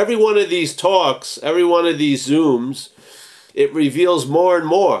 Every one of these talks, every one of these Zooms, it reveals more and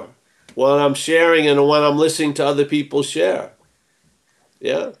more when I'm sharing and when I'm listening to other people share.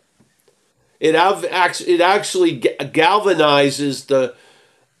 Yeah. It actually galvanizes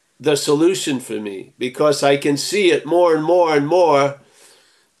the solution for me, because I can see it more and more and more.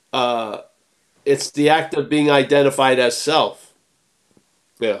 It's the act of being identified as self.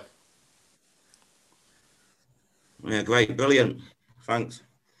 Yeah. Yeah, great, brilliant. Thanks.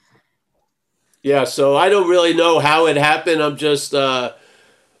 Yeah, so I don't really know how it happened. I'm just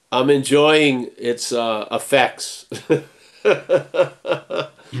I'm enjoying its effects.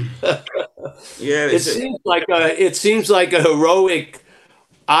 Yeah, it seems like a heroic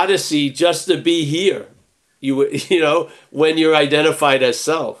odyssey just to be here. You know, when you're identified as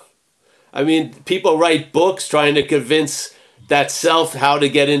self. I mean, people write books trying to convince that self how to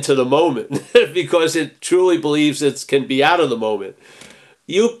get into the moment because it truly believes it can be out of the moment.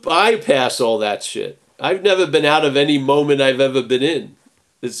 You bypass all that shit. I've never been out of any moment I've ever been in.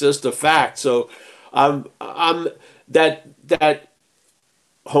 It's just a fact. So I'm that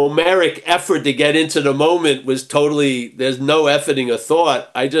Homeric effort to get into the moment was totally, there's no efforting a thought.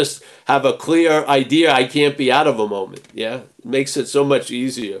 I just have a clear idea I can't be out of a moment. Yeah, it makes it so much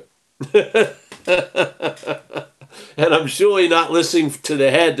easier. And I'm surely not listening to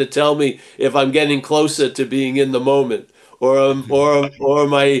the head to tell me if I'm getting closer to being in the moment, or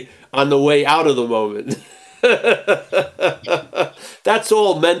am I on the way out of the moment. That's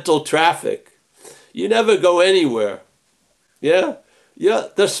all mental traffic. You never go anywhere. Yeah. Yeah,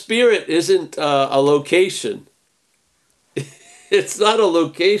 the spirit isn't a location. It's not a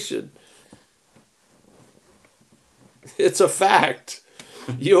location. It's a fact.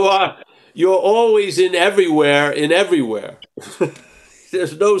 You're always in everywhere,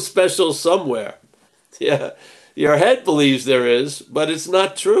 There's no special somewhere. Yeah, your head believes there is, but it's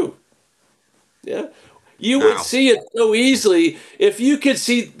not true. Yeah, you would see it so easily if you could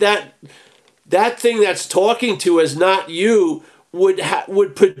see that thing that's talking to as not you. Would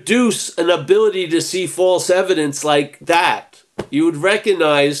produce an ability to see false evidence like that. You would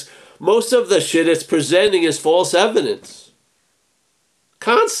recognize most of the shit it's presenting as false evidence.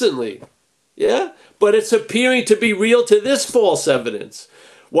 Constantly. Yeah? But it's appearing to be real to this false evidence.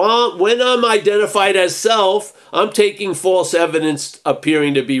 When I'm identified as self, I'm taking false evidence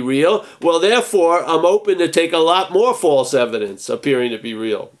appearing to be real. Well, therefore, I'm open to take a lot more false evidence appearing to be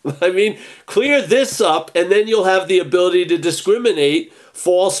real. I mean, clear this up, and then you'll have the ability to discriminate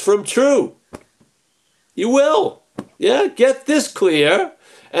false from true. You will. Yeah, get this clear,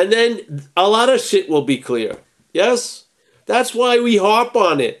 and then a lot of shit will be clear. Yes? That's why we harp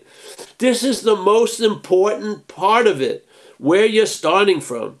on it. This is the most important part of it. Where you're starting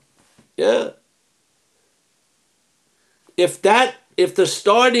from. Yeah. If the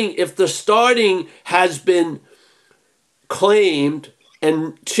starting has been claimed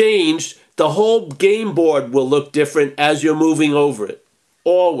and changed, the whole game board will look different as you're moving over it.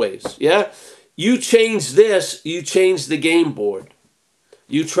 Always. Yeah. You change this, you change the game board.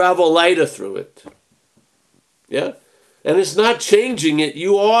 You travel lighter through it. Yeah. And it's not changing it.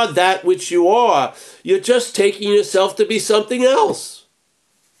 You are that which you are. You're just taking yourself to be something else.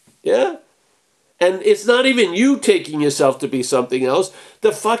 Yeah? And it's not even you taking yourself to be something else.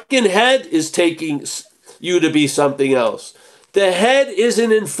 The fucking head is taking you to be something else. The head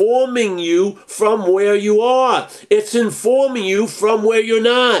isn't informing you from where you are. It's informing you from where you're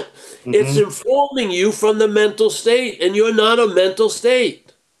not. Mm-hmm. It's informing you from the mental state. And you're not a mental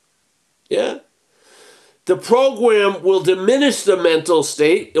state. Yeah? the program will diminish the mental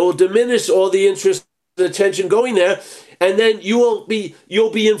state. It will diminish all the interest and attention going there, and then you'll be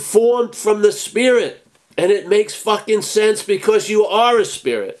informed from the spirit, and it makes fucking sense because you are a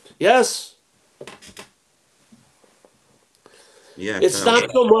spirit. Yes. Yeah, it's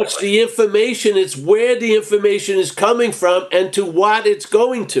not so much the information; it's where the information is coming from and to what it's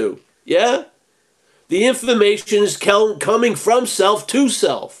going to. Yeah. The information is coming from self to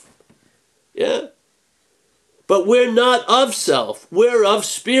self. Yeah. But we're not of self. We're of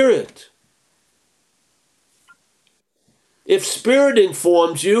spirit. If spirit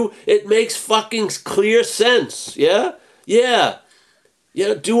informs you, it makes fucking clear sense. Yeah? Yeah.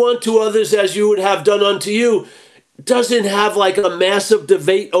 Yeah. Do unto others as you would have done unto you. Doesn't have like a massive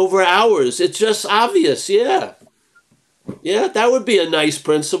debate over hours. It's just obvious. Yeah. Yeah. That would be a nice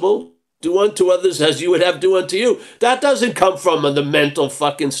principle. Do unto others as you would have do unto you. That doesn't come from the mental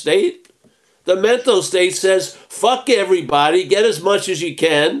fucking state. The mental state says, fuck everybody, get as much as you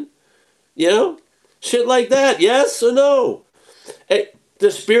can. You know? Shit like that. Yes or no?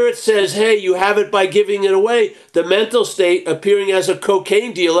 The spirit says, hey, you have it by giving it away. The mental state, appearing as a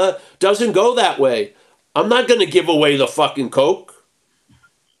cocaine dealer, doesn't go that way. I'm not going to give away the fucking coke.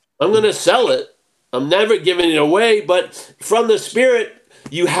 I'm going to sell it. I'm never giving it away. But from the spirit,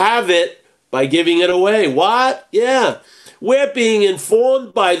 you have it by giving it away. What? Yeah. We're being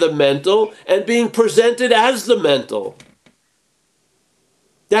informed by the mental and being presented as the mental.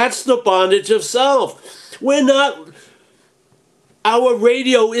 That's the bondage of self. Our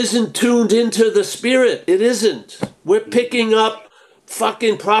radio isn't tuned into the spirit. It isn't. We're picking up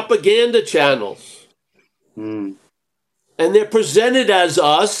fucking propaganda channels. And they're presented as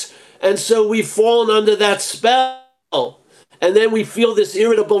us, and so we've fallen under that spell. And then we feel this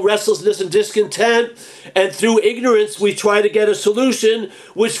irritable restlessness and discontent. And through ignorance, we try to get a solution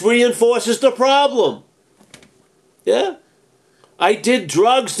which reinforces the problem. Yeah? I did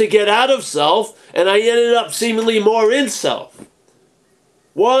drugs to get out of self, and I ended up seemingly more in self.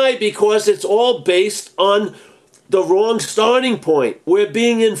 Why? Because it's all based on the wrong starting point. We're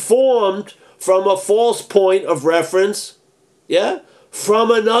being informed from a false point of reference. Yeah? From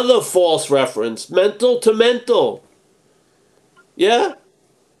another false reference. Mental to mental. Yeah?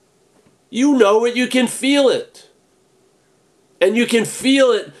 You know it, you can feel it. And you can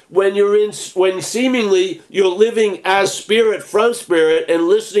feel it when seemingly you're living as spirit from spirit and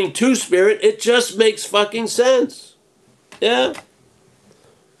listening to spirit. It just makes fucking sense. Yeah?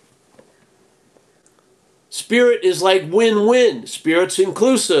 Spirit is like win-win. Spirit's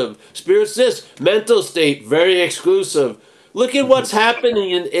inclusive. Spirit's this. Mental state, very exclusive. Look at what's happening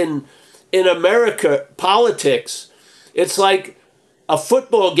in America, politics. It's like a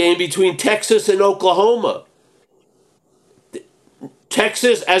football game between Texas and Oklahoma.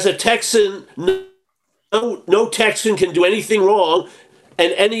 Texas, as a Texan, no Texan can do anything wrong,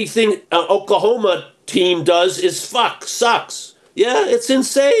 and anything Oklahoma team does is sucks. Yeah, it's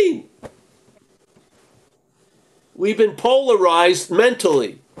insane. We've been polarized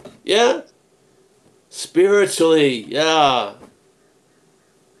mentally. Yeah? Spiritually, yeah.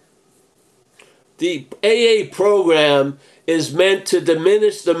 The AA program is meant to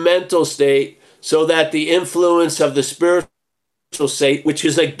diminish the mental state so that the influence of the spiritual state, which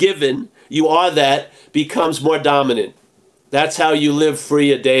is a given, you are that, becomes more dominant. That's how you live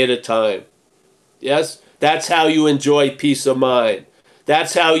free a day at a time. Yes? That's how you enjoy peace of mind.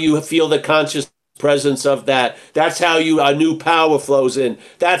 That's how you feel the conscious presence of that. That's how a new power flows in.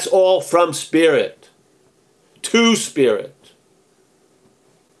 That's all from spirit to spirit.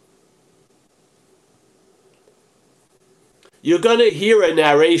 You're going to hear a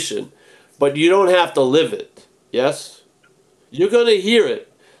narration, but you don't have to live it. Yes? You're going to hear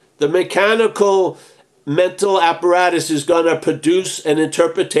it. The mechanical mental apparatus is going to produce an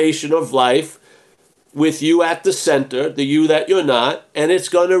interpretation of life with you at the center, the you that you're not, and it's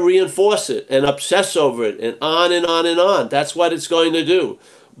going to reinforce it and obsess over it and on and on and on. That's what it's going to do.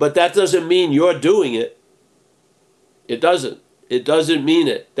 But that doesn't mean you're doing it. It doesn't. It doesn't mean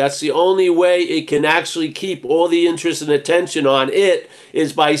it. That's the only way it can actually keep all the interest and attention on it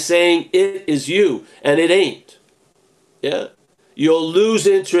is by saying it is you, and it ain't. Yeah? You'll lose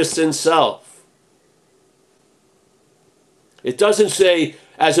interest in self. It doesn't say,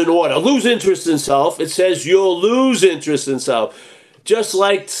 as an order, lose interest in self. It says you'll lose interest in self. Just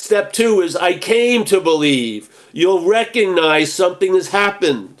like step 2 is, I came to believe. You'll recognize something has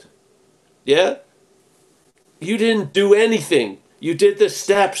happened. Yeah? You didn't do anything. You did the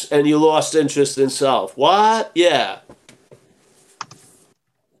steps and you lost interest in self. What? Yeah.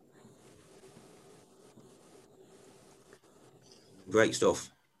 Great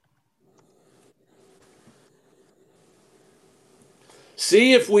stuff.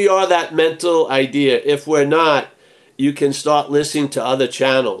 See if we are that mental idea. If we're not, you can start listening to other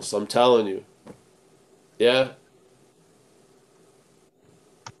channels. I'm telling you. Yeah.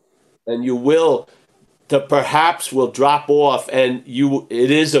 And you will, perhaps will drop off, and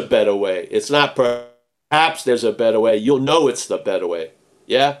it is a better way. It's not perhaps there's a better way. You'll know it's the better way.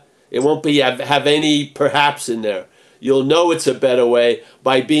 Yeah. It won't be have any perhaps in there. You'll know it's a better way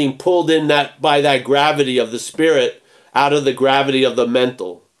by being pulled in by that gravity of the spirit out of the gravity of the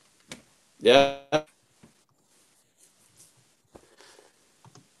mental. Yeah.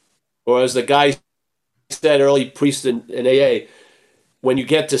 Or as the guy said early, priest in AA, when you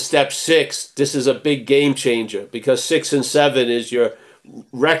get to step 6, this is a big game changer, because 6 and 7 is you're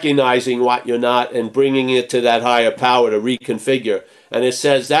recognizing what you're not and bringing it to that higher power to reconfigure. And it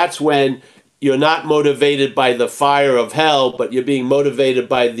says that's when you're not motivated by the fire of hell, but you're being motivated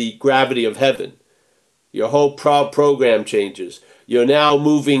by the gravity of heaven. Your whole program changes. You're now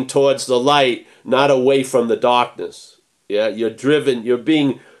moving towards the light, not away from the darkness. Yeah, you're driven, you're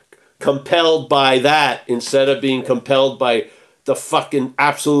being compelled by that instead of being compelled by the fucking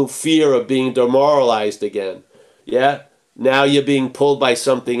absolute fear of being demoralized again. Yeah, now you're being pulled by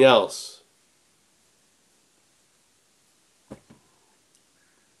something else.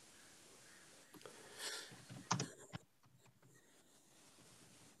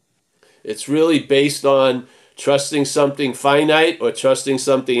 It's really based on trusting something finite or trusting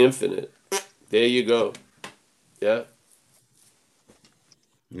something infinite. There you go. Yeah.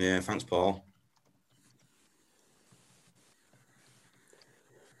 Yeah, thanks, Paul.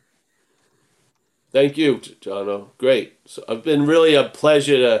 Thank you, Jono. Great. So it's been really a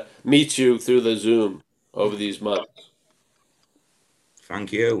pleasure to meet you through the Zoom over these months.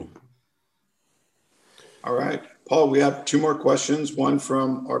 Thank you. All right. Paul, we have 2 more questions, one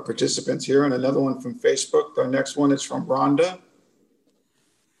from our participants here and another one from Facebook. Our next one is from Rhonda.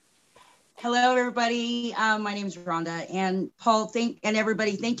 Hello, everybody. My name is Rhonda, and Paul, and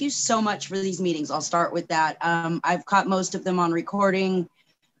everybody, thank you so much for these meetings. I'll start with that. I've caught most of them on recording.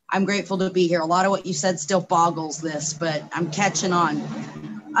 I'm grateful to be here. A lot of what you said still boggles this, but I'm catching on.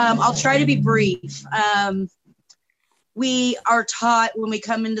 I'll try to be brief. We are taught when we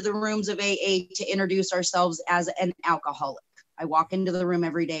come into the rooms of AA to introduce ourselves as an alcoholic. I walk into the room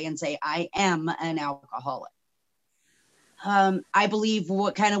every day and say, I am an alcoholic. I believe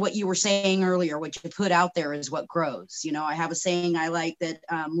what you were saying earlier, what you put out there is what grows. You know, I have a saying I like that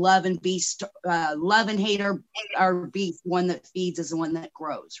love and hate are beef. One that feeds is the one that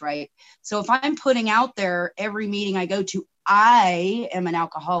grows, right? So if I'm putting out there every meeting I go to, I am an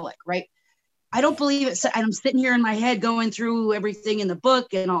alcoholic, right? I don't believe it. I'm sitting here in my head going through everything in the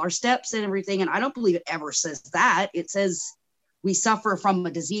book and all our steps and everything, and I don't believe it ever says that. It says we suffer from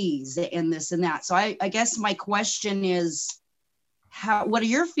a disease and this and that. So I guess my question is, what are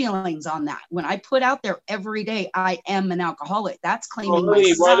your feelings on that? When I put out there every day, I am an alcoholic, that's claiming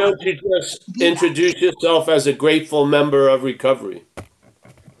myself. Why don't you just introduce yourself as a grateful member of recovery?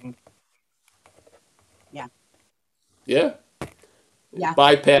 Yeah. Yeah. Yeah. It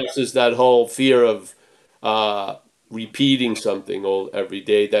bypasses that whole fear of repeating something every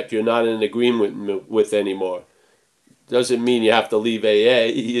day that you're not in agreement with anymore. Doesn't mean you have to leave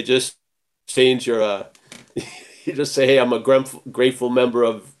AA. You just change your, you just say, hey, I'm a grateful member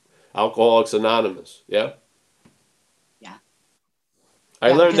of Alcoholics Anonymous. Yeah? Yeah.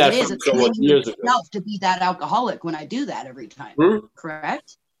 I learned that from someone years ago. To be that alcoholic when I do that every time.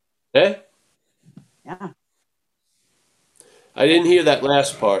 Correct? Eh? Yeah. I didn't hear that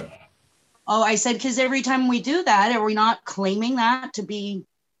last part. Oh, I said, because every time we do that, are we not claiming that to be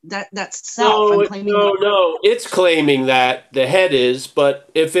that's self? No. It's claiming that the head is, but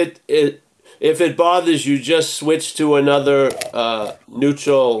if it bothers you, just switch to another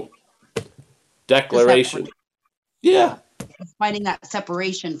neutral declaration. Yeah. Finding that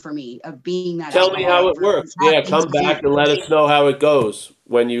separation for me of being that. Tell me how it works. Yeah, come back and let us know how it goes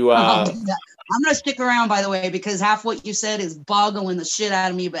when you. I'm going to stick around, by the way, because half what you said is boggling the shit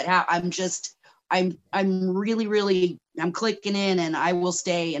out of me. But I'm really, really, I'm clicking in, and I will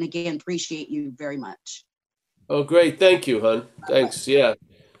stay. And again, appreciate you very much. Oh, great. Thank you, hon. Thanks. Yeah.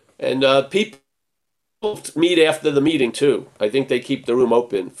 And people meet after the meeting too. I think they keep the room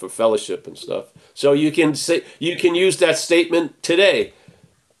open for fellowship and stuff. So you can use that statement today.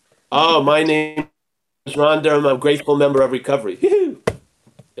 Oh, my name is Rhonda. I'm a grateful member of recovery. Yeah.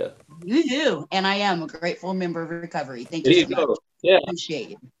 You do, and I am a grateful member of recovery. Thank you so much. Yeah.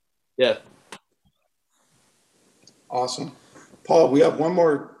 Appreciate it. Yeah. Awesome. Paul, we have one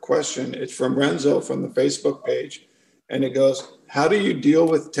more question. It's from Renzo from the Facebook page. And it goes, how do you deal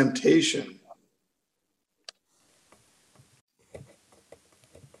with temptation?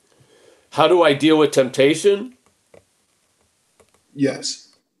 How do I deal with temptation? Yes.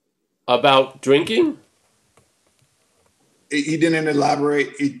 About drinking? He didn't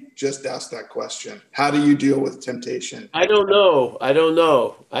elaborate. He just asked that question. How do you deal with temptation? I don't know.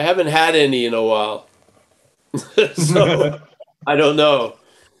 I haven't had any in a while. So I don't know.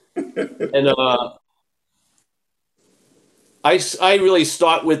 And I really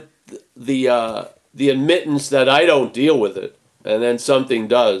start with the admittance that I don't deal with it, and then something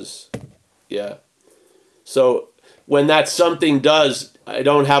does. Yeah. So when that something does, I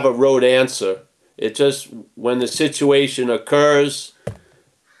don't have a rote answer. It just, when the situation occurs,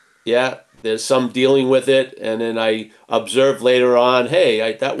 yeah, there's some dealing with it, and then I observe later on,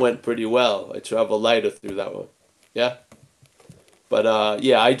 hey, that went pretty well. I travel lighter through that one. Yeah. But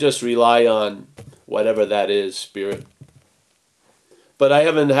yeah, I just rely on whatever that is, spirit. But I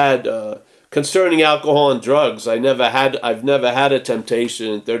haven't had concerning alcohol and drugs. I've never had a temptation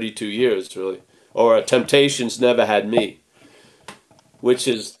in 32 years, really, or a temptation's never had me, which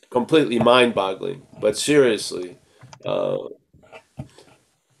is completely mind-boggling. But seriously,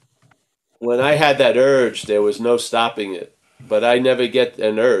 when I had that urge, there was no stopping it. But I never get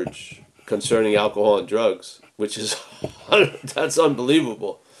an urge concerning alcohol and drugs, which is that's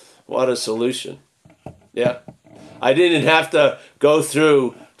unbelievable. What a solution! Yeah. I didn't have to go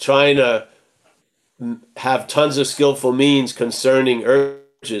through trying to have tons of skillful means concerning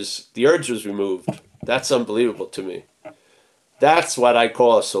urges. The urge was removed. That's unbelievable to me. That's what I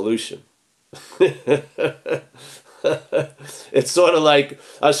call a solution. It's sort of like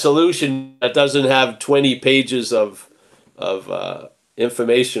a solution that doesn't have 20 pages of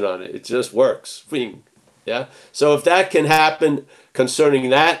information on it. It just works. Yeah. So if that can happen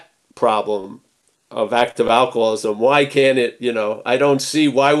concerning that problem of active alcoholism, why can't it, I don't see,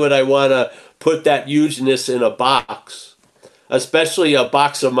 why would I want to put that hugeness in a box, especially a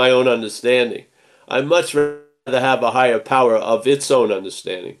box of my own understanding. I'd much rather have a higher power of its own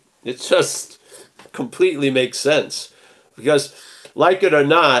understanding. It just completely makes sense, because like it or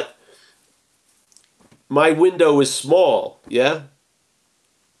not, my window is small, yeah?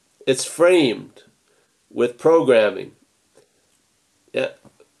 It's framed with programming. Yeah.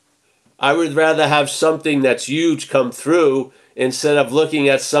 I would rather have something that's huge come through instead of looking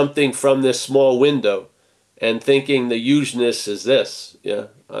at something from this small window and thinking the hugeness is this. Yeah,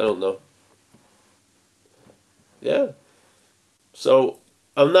 I don't know. Yeah. So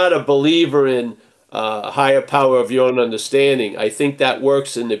I'm not a believer in higher power of your own understanding. I think that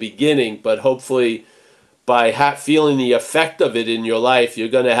works in the beginning, but hopefully by feeling the effect of it in your life, you're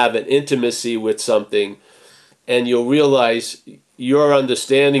going to have an intimacy with something, and you'll realize your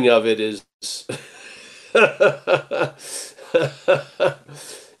understanding of it is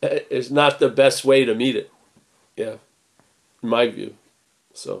is not the best way to meet it. Yeah, in my view.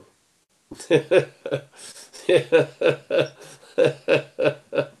 So.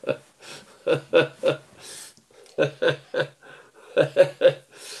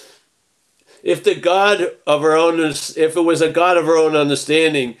 If the God of our own, if it was a God of our own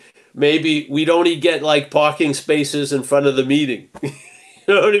understanding, maybe we'd only get like parking spaces in front of the meeting. You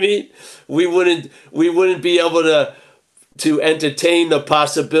know what I mean? We wouldn't be able to entertain the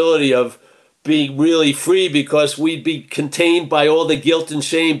possibility of being really free, because we'd be contained by all the guilt and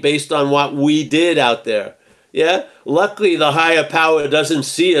shame based on what we did out there. Yeah? Luckily, the higher power doesn't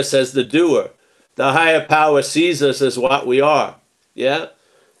see us as the doer. The higher power sees us as what we are. Yeah?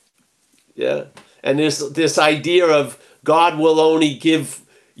 Yeah. And this idea of God will only give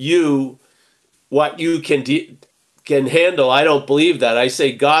you what you can handle. I don't believe that. I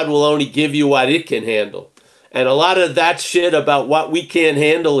say God will only give you what it can handle. And a lot of that shit about what we can't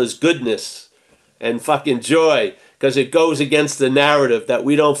handle is goodness and fucking joy, because it goes against the narrative that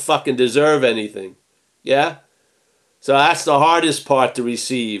we don't fucking deserve anything. Yeah? So that's the hardest part to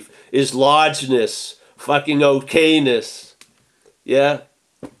receive, is largeness, fucking okayness. Yeah?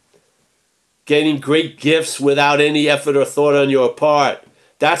 Getting great gifts without any effort or thought on your part.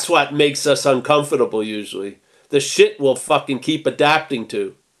 That's what makes us uncomfortable usually. The shit we'll fucking keep adapting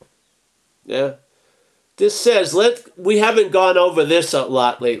to. Yeah? This says, we haven't gone over this a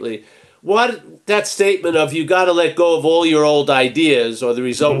lot lately. What that statement of you got to let go of all your old ideas or the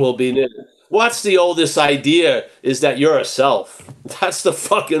result will be new. What's the oldest idea is that you're a self. That's the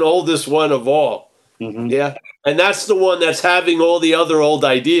fucking oldest one of all. Yeah? And that's the one that's having all the other old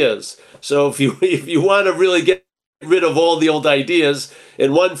ideas. So if you want to really get rid of all the old ideas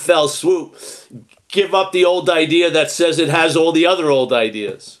in one fell swoop, give up the old idea that says it has all the other old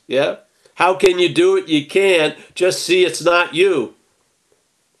ideas. Yeah? How can you do it? You can't. Just see it's not you.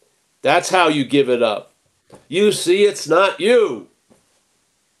 That's how you give it up. You see it's not you.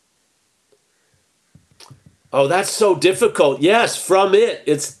 Oh, that's so difficult. Yes, from it,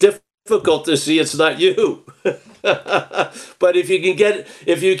 it's difficult to see it's not you. But if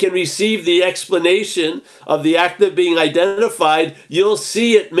you can receive the explanation of the act of being identified, you'll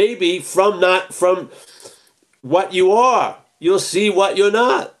see it maybe not from what you are. You'll see what you're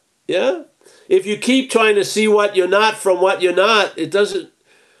not. Yeah. If you keep trying to see what you're not from what you're not, it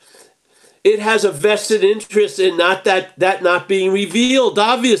has a vested interest in that not being revealed,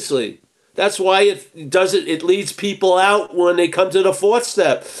 obviously. That's why it leads people out when they come to the fourth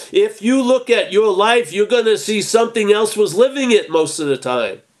step. If you look at your life, you're going to see something else was living it most of the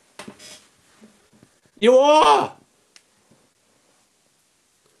time. You are.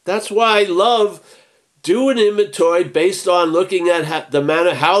 That's why I love do an inventory based on looking at the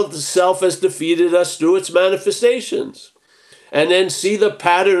manner how the self has defeated us through its manifestations. And then see the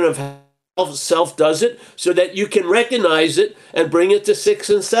pattern of how self does it so that you can recognize it and bring it to 6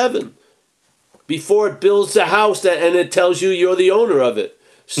 and 7. Before it builds the house and it tells you you're the owner of it.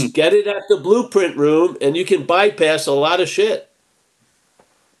 Get it at the blueprint room and you can bypass a lot of shit.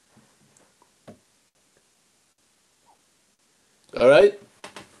 All right?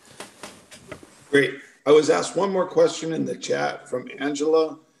 Great. I was asked one more question in the chat from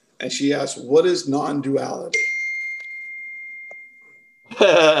Angela, and she asked, what is non-duality?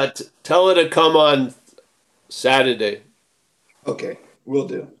 Tell her to come on Saturday. Okay, will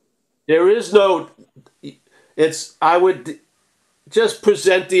do. There is I would just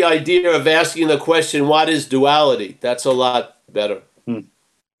present the idea of asking the question, what is duality? That's a lot better.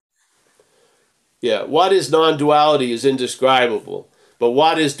 Yeah, what is non-duality is indescribable, but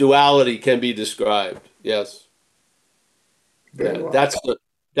what is duality can be described. Yes. Very well.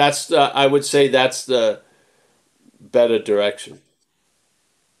 I would say that's the better direction.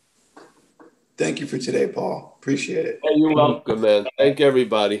 Thank you for today, Paul. Appreciate it. Hey, you're welcome, man. Thank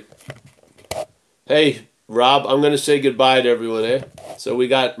everybody. Hey, Rob, I'm going to say goodbye to everyone, eh? So we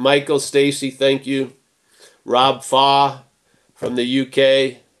got Michael, Stacy, thank you. Rob Farr from the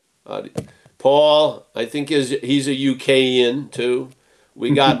UK. Paul, I think he's a UKian too.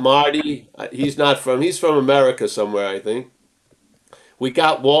 We got Marty. He's from America somewhere, I think. We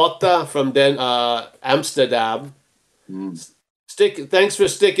got Walter from Amsterdam. Thanks for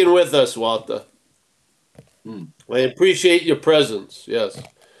sticking with us, Walter. I appreciate your presence. Yes.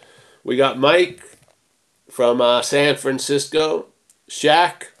 We got Mike from San Francisco.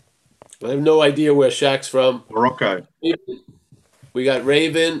 Shaq. I have no idea where Shaq's from. Morocco. We got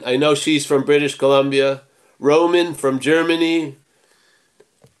Raven. I know she's from British Columbia. Roman from Germany.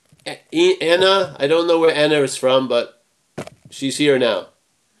 Anna. I don't know where Anna is from, but she's here now.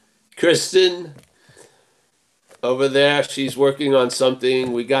 Kristen. Over there. She's working on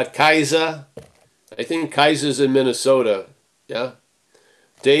something. We got Kaiser. I think Kaiser's in Minnesota. Yeah.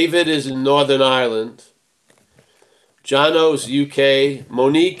 David is in Northern Ireland. Jono's UK.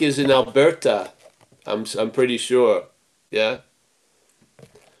 Monique is in Alberta. I'm pretty sure. Yeah.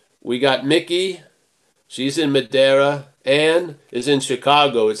 We got Mickey. She's in Madeira. Anne is in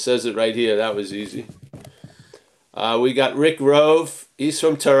Chicago. It says it right here. That was easy. We got Rick Rove. He's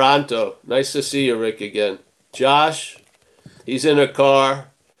from Toronto. Nice to see you, Rick, again. Josh. He's in a car.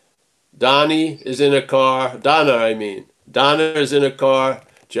 Donnie is in a car. Donna is in a car.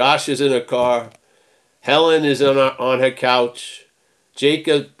 Josh is in a car. Helen is on her couch.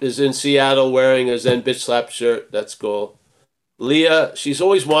 Jacob is in Seattle wearing a Zen Bitch Slap shirt. That's cool. Leah, she's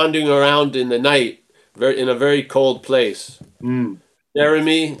always wandering around in the night in a very cold place.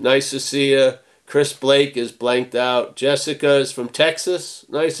 Jeremy, nice to see you. Chris Blake is blanked out. Jessica is from Texas.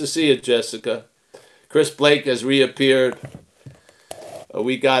 Nice to see you, Jessica. Chris Blake has reappeared.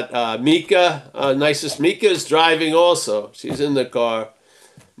 We got Mika. Mika is driving also. She's in the car.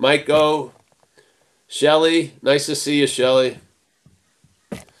 Mike O. Shelly. Nice to see you, Shelly.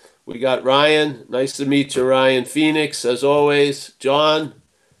 We got Ryan. Nice to meet you, Ryan. Phoenix, as always. John,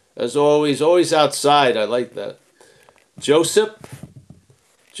 as always outside. I like that. Joseph.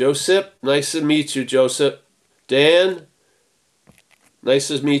 Nice to meet you, Joseph. Dan. Nice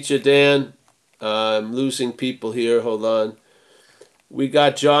to meet you, Dan. I'm losing people here. Hold on. We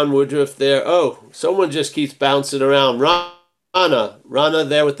got John Woodruff there. Oh, someone just keeps bouncing around. Rana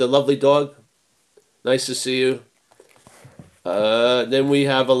there with the lovely dog. Nice to see you. Then we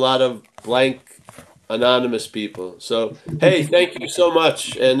have a lot of blank anonymous people. So, hey, thank you so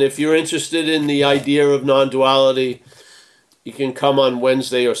much. And if you're interested in the idea of non-duality, you can come on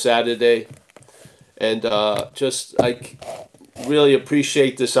Wednesday or Saturday. And I really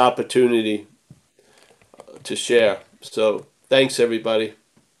appreciate this opportunity to share. So, thanks, everybody.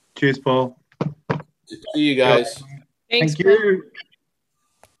 Cheers, Paul. See you guys. Thanks, Thank you.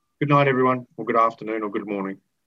 Good night, everyone, or good afternoon, or good morning.